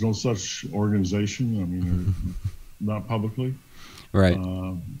 No, there was no such organization. I mean, not publicly. Right.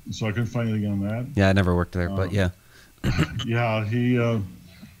 So I couldn't find anything on that. Yeah, I never worked there, but yeah. Yeah, he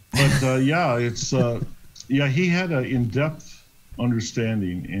had an in-depth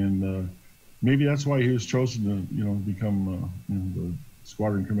understanding, and maybe that's why he was chosen to become the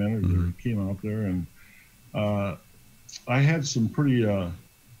squadron commander. He came out there, and I had some pretty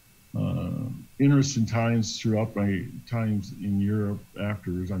interesting times throughout my times in Europe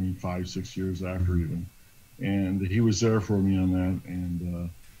afterwards. I mean, 5-6 years after even, and he was there for me on that. And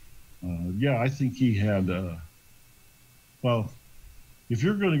I think he had if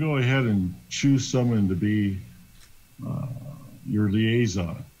you're going to go ahead and choose someone to be your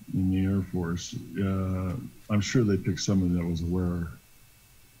liaison in the Air Force, I'm sure they picked someone that was aware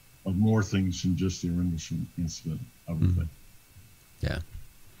of more things than just the rendition incident, I would think. Yeah.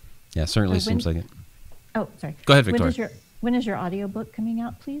 Yeah, certainly So when- seems like it. Oh, sorry. Go ahead, Victoria. When is your audiobook coming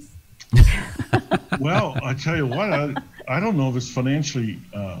out, please? Well, I tell you what, I don't know if it's financially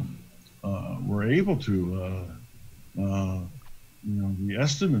we're able to. The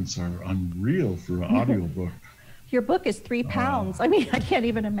estimates are unreal for an audiobook. Your book is 3 pounds. I mean, I can't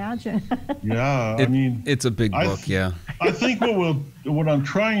even imagine. Yeah, It's a big book, yeah. I think what I'm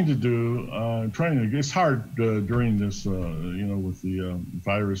trying to do, it's hard during this, with the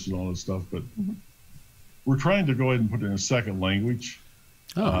virus and all this stuff, but we're trying to go ahead and put it in a second language.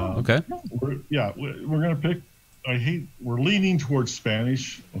 Oh, okay. We're going to pick, we're leaning towards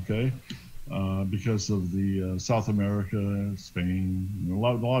Spanish, okay, because of the South America, Spain. A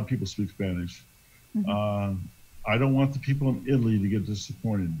lot of people speak Spanish. I don't want the people in Italy to get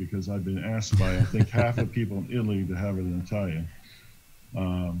disappointed because I've been asked by, I think, half the people in Italy to have it in Italian.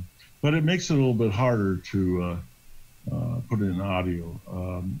 But it makes it a little bit harder to put it in audio.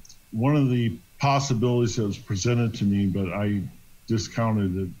 One of the possibilities that was presented to me, but I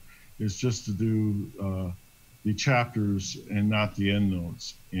discounted it, is just to do the chapters and not the end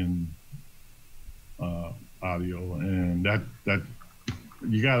notes in audio. And that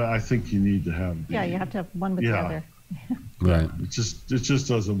I think you need to have. Yeah, you have to have one with the other. Right. It just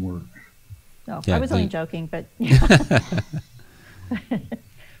doesn't work. No, Yeah, I was only joking, but Yeah,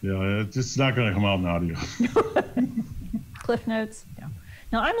 it's not going to come out in audio. Cliff Notes. No.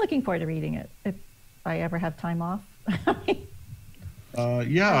 No, I'm looking forward to reading it if I ever have time off.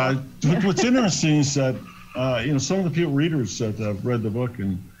 What's interesting is that some of the readers that have read the book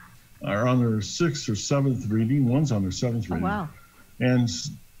and are on their 6th or 7th reading. One's on their 7th reading. Oh, wow. And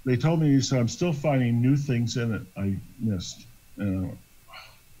they told me, he said, I'm still finding new things in it I missed.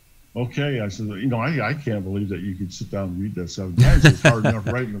 Okay, I said, I can't believe that you could sit down and read that 7 times. It's hard enough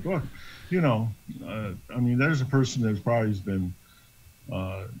writing the book. There's a person that's probably been,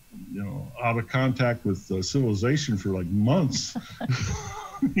 out of contact with civilization for like months.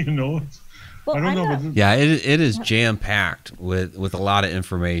 Well, I don't know. But Yeah, it is jam-packed with a lot of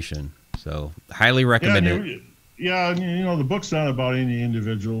information. So highly recommend it. Yeah, the book's not about any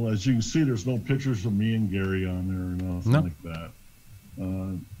individual. As you can see, there's no pictures of me and Gary on there or nothing like that.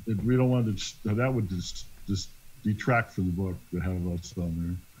 We don't want to. That would just detract from the book to have us on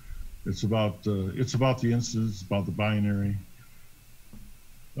there. It's about the incidents, it's about the binary,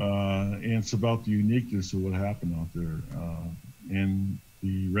 and it's about the uniqueness of what happened out there, and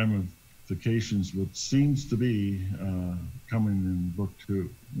the ramifications. What seems to be coming in book 2,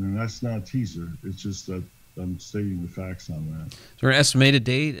 and that's not a teaser. It's just that I'm stating the facts on that. Is there an estimated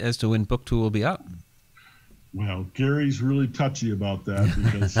date as to when book 2 will be out? Well, Gary's really touchy about that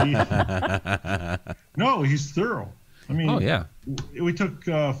because he's thorough. I mean, Oh yeah. we took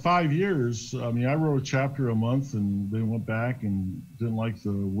 5 years. I mean, I wrote a chapter a month and then went back and didn't like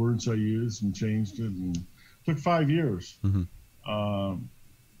the words I used and changed it, and it took 5 years.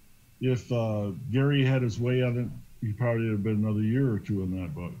 If Gary had his way on it, he probably would have been another year or two in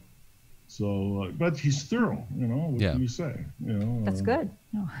that book. So, but he's thorough, you know. What can you say? You know, That's good.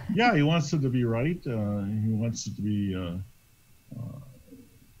 No. Yeah, he wants it to be right. He wants it to be.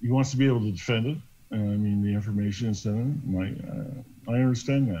 He wants to be able to defend it. I mean, the information is in it, and I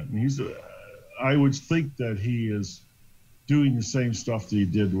understand that. And he's. I would think that he is doing the same stuff that he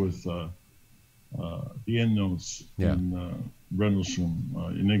did with the end notes in Rendlesham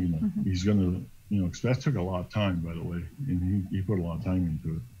Enigma. He's going to, you know, 'cause that took a lot of time, by the way, and he put a lot of time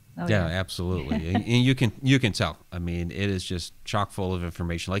into it. Oh, yeah, absolutely. And you can tell. I mean, it is just chock full of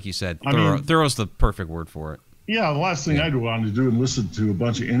information. Like you said, thorough is the perfect word for it. Yeah, the last thing I'd want to do and listen to a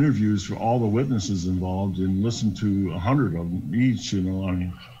bunch of interviews for all the witnesses involved and listen to 100 of them each. You know, I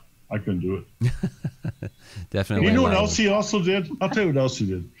mean, I couldn't do it. Definitely. You know what else he also did? I'll tell you what else he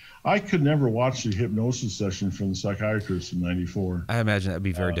did. I could never watch the hypnosis session from the psychiatrist in '94. I imagine that'd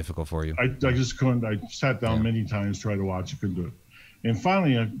be very difficult for you. I just couldn't. I sat down many times, tried to watch it, couldn't do it. And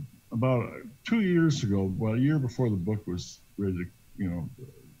finally, about 2 years ago, well, a year before the book was ready to, you know,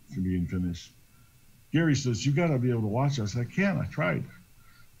 for being finished, Gary says, "You got to be able to watch it." I said, "I can't. I tried."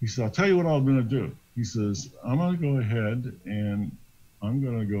 He said, "I'll tell you what I'm going to do." He says, "I'm going to go ahead and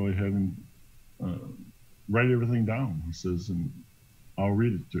write everything down." He says, "And I'll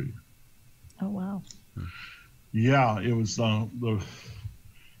read it to you." Oh, wow. Yeah, it was the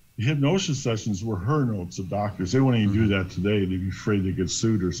hypnosis sessions were her notes of doctors. They wouldn't even do that today. They'd be afraid to get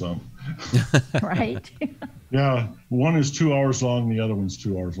sued or something. Right. Yeah, one is 2 hours long, the other one's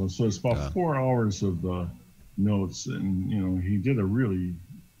 2 hours long. So it's about 4 hours of notes, and you know, he did a really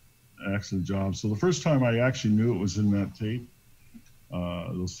excellent job. So the first time I actually knew it was in that tape,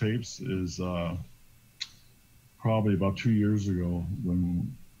 those tapes, is probably about 2 years ago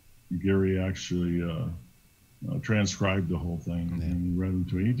when Gary actually transcribed the whole thing and read them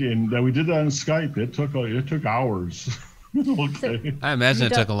to me. And we did that on Skype. It took hours. Okay. I imagine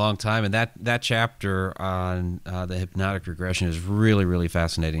it took a long time, and that chapter on the hypnotic regression is really, really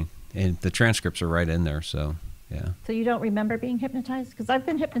fascinating, and the transcripts are right in there. So yeah. So you don't remember being hypnotized? Because I've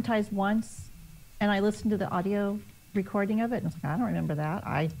been hypnotized once, and I listened to the audio recording of it, and I was like, I don't remember that.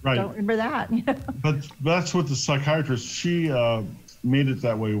 I don't remember that. But that's what the psychiatrist, she made it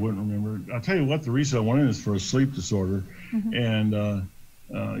that way. You wouldn't remember. I'll tell you what, the reason I went in is for a sleep disorder, and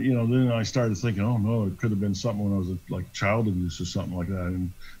you know, then I started thinking, oh no, it could have been something when I was like child abuse or something like that.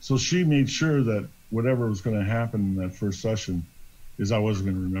 And so she made sure that whatever was going to happen in that first session is I wasn't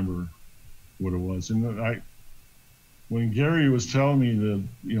going to remember what it was. And when Gary was telling me that,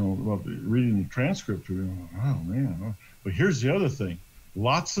 you know, about reading the transcript to me, oh man. But here's the other thing.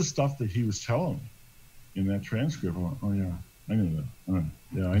 Lots of stuff that he was telling me in that transcript. Oh yeah, I knew that.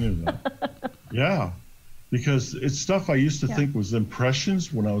 Yeah, I knew that. Yeah. Because it's stuff I used to think was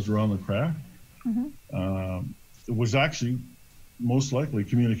impressions when I was around the craft. It was actually most likely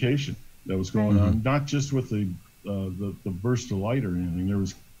communication that was going on, not just with the burst of light or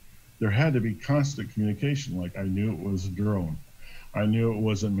anything. There had to be constant communication. Like I knew it was a drone. I knew it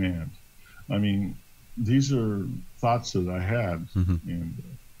wasn't manned. I mean, these are thoughts that I had, and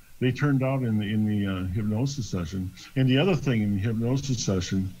they turned out in the hypnosis session. And the other thing in the hypnosis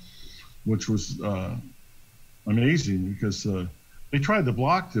session, which was amazing, because they tried to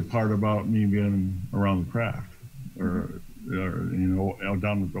block the part about me being around the craft, or you know,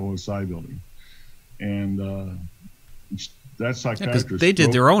 down at the OSI building, and that psychiatrist, they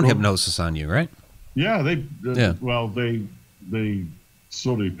did their own hypnosis on you, right? Yeah, well, they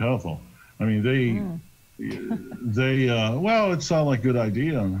so did Bethel. I mean, they well, it sounded like a good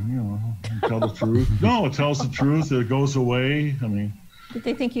idea, you know, tell the truth. No, it tells the truth. It goes away. I mean. Did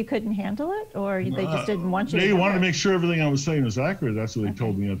they think you couldn't handle it, or they just didn't want you to? They wanted to make sure everything I was saying was accurate. That's what they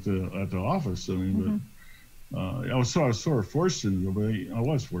told me at the office. I mean, but I was sort of forced into it, but I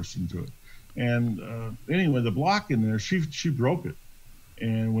was forced into it. And anyway, the block in there, she broke it.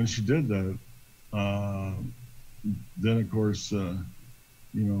 And when she did that, then of course, you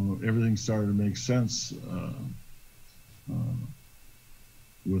know, everything started to make sense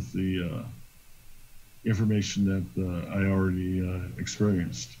with the information that I already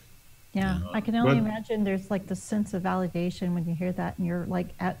experienced. Yeah, I can only imagine there's like the sense of validation when you hear that and you're like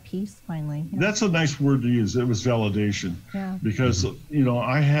at peace finally. You know? That's a nice word to use. It was validation. Yeah. Because, you know,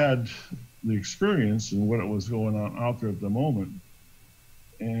 I had the experience and what it was going on out there at the moment.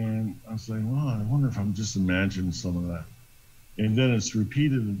 And I was like, well, I wonder if I'm just imagining some of that. and then it's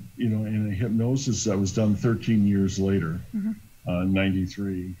repeated, in a hypnosis that was done 13 years later,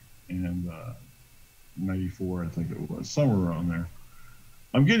 93 and 94, I think it was, somewhere around there.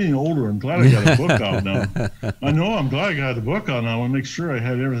 I'm getting older. I'm glad I got a book out now. I know I'm glad I got the book out now. I want to make sure I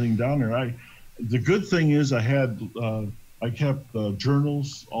had everything down there. The good thing is I kept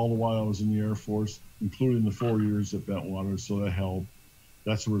journals all the while I was in the Air Force, including the 4 years at Bentwater, so that helped.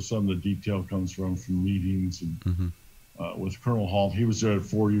 That's where some of the detail comes from meetings and with Colonel Halt. He was there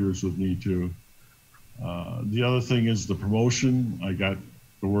 4 years with me too. The other thing is the promotion. I got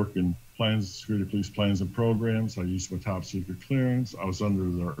to work in security police plans and programs. I used my top secret clearance. I was under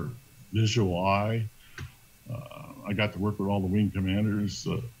their visual eye. I got to work with all the wing commanders,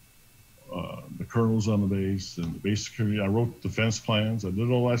 the colonels on the base, and the base security. I wrote defense plans. I did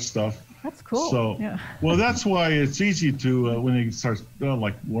all that stuff. That's cool. So, yeah. Well, that's why it's easy to, when they start,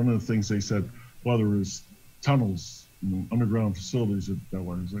 like one of the things they said, well, there was tunnels, underground facilities at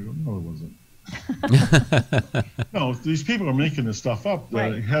Bentwater. I go, no, there wasn't. No, these people are making this stuff up.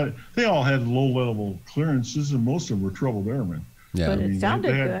 Right. They all had low-level clearances, and most of them were troubled airmen. Yeah. But it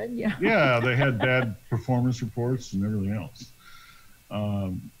sounded had, good. Yeah. Yeah, they had bad performance reports and everything else.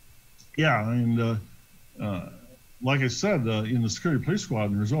 Like I said, in the security police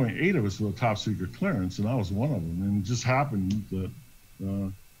squad, there's only 8 of us with a top secret clearance, and I was one of them. And it just happened that,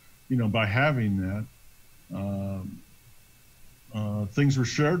 by having that, things were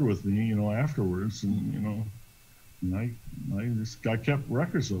shared with me, afterwards, and and I kept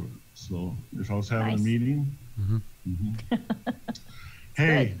records of it. So if I was having Nice. a meeting,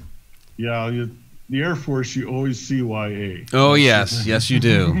 hey, yeah, the Air Force, you always CYA. Oh yes, yes you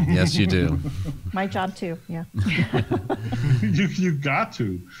do, yes you do. My job too. Yeah. you got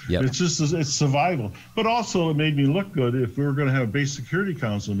to. Yep. It's just it's survival, but also it made me look good if we were going to have a base security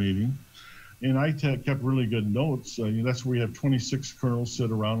council meeting. And I kept really good notes. That's where we have 26 colonels sit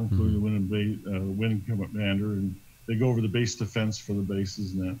around, including the winning commander, and they go over the base defense for the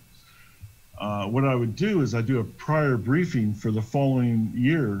bases and that. What I would do is I do a prior briefing for the following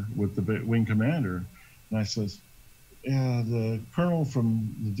year with the wing commander, and I says, "Yeah, the colonel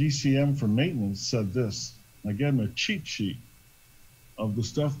from the DCM from maintenance said this." I gave him a cheat sheet of the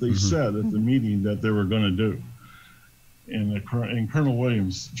stuff they said at the meeting that they were going to do. And Colonel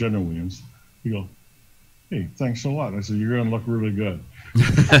Williams, General Williams, he go, "Hey, thanks a lot." I said, "You're going to look really good."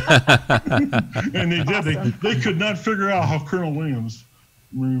 And they did. Awesome. They could not figure out how Colonel Williams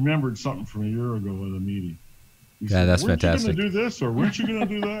remembered something from a year ago at a meeting. He Yeah, that's weren't fantastic. You going to do this, or weren't you going to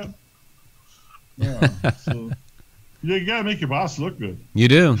do that? Yeah. So you got to make your boss look good. You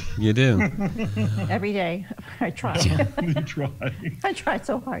do, you do. Every day. I try. You try. I try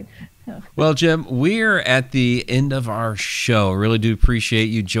so hard. Well, Jim, we're at the end of our show. Really do appreciate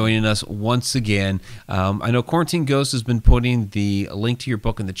you joining us once again. I know Quarantine Ghost has been putting the link to your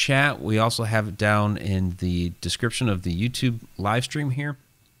book in the chat. We also have it down in the description of the YouTube live stream here.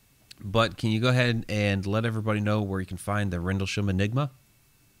 But can you go ahead and let everybody know where you can find the Rendlesham Enigma?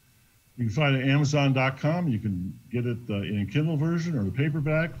 You can find it at Amazon.com. You can get it in a Kindle version or the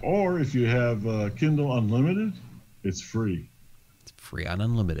paperback, or if you have Kindle Unlimited, it's free. It's free on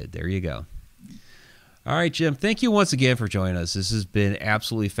Unlimited. There you go. All right, Jim, thank you once again for joining us. This has been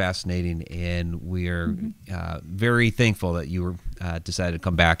absolutely fascinating, and we are very thankful that you decided to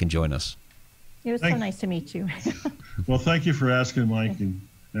come back and join us. It was so nice to meet you. Well, thank you for asking, Mike, and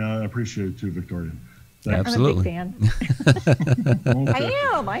I appreciate it too, Victoria. Thanks. Absolutely. I'm a big fan. Okay.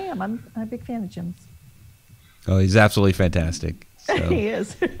 I am. I'm a big fan of Jim's. Oh, he's absolutely fantastic. So, He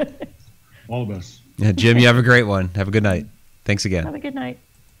is. All the best. yeah, Jim, you have a great one. Have a good night. Thanks again. Have a good night.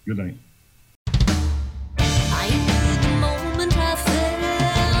 Good night.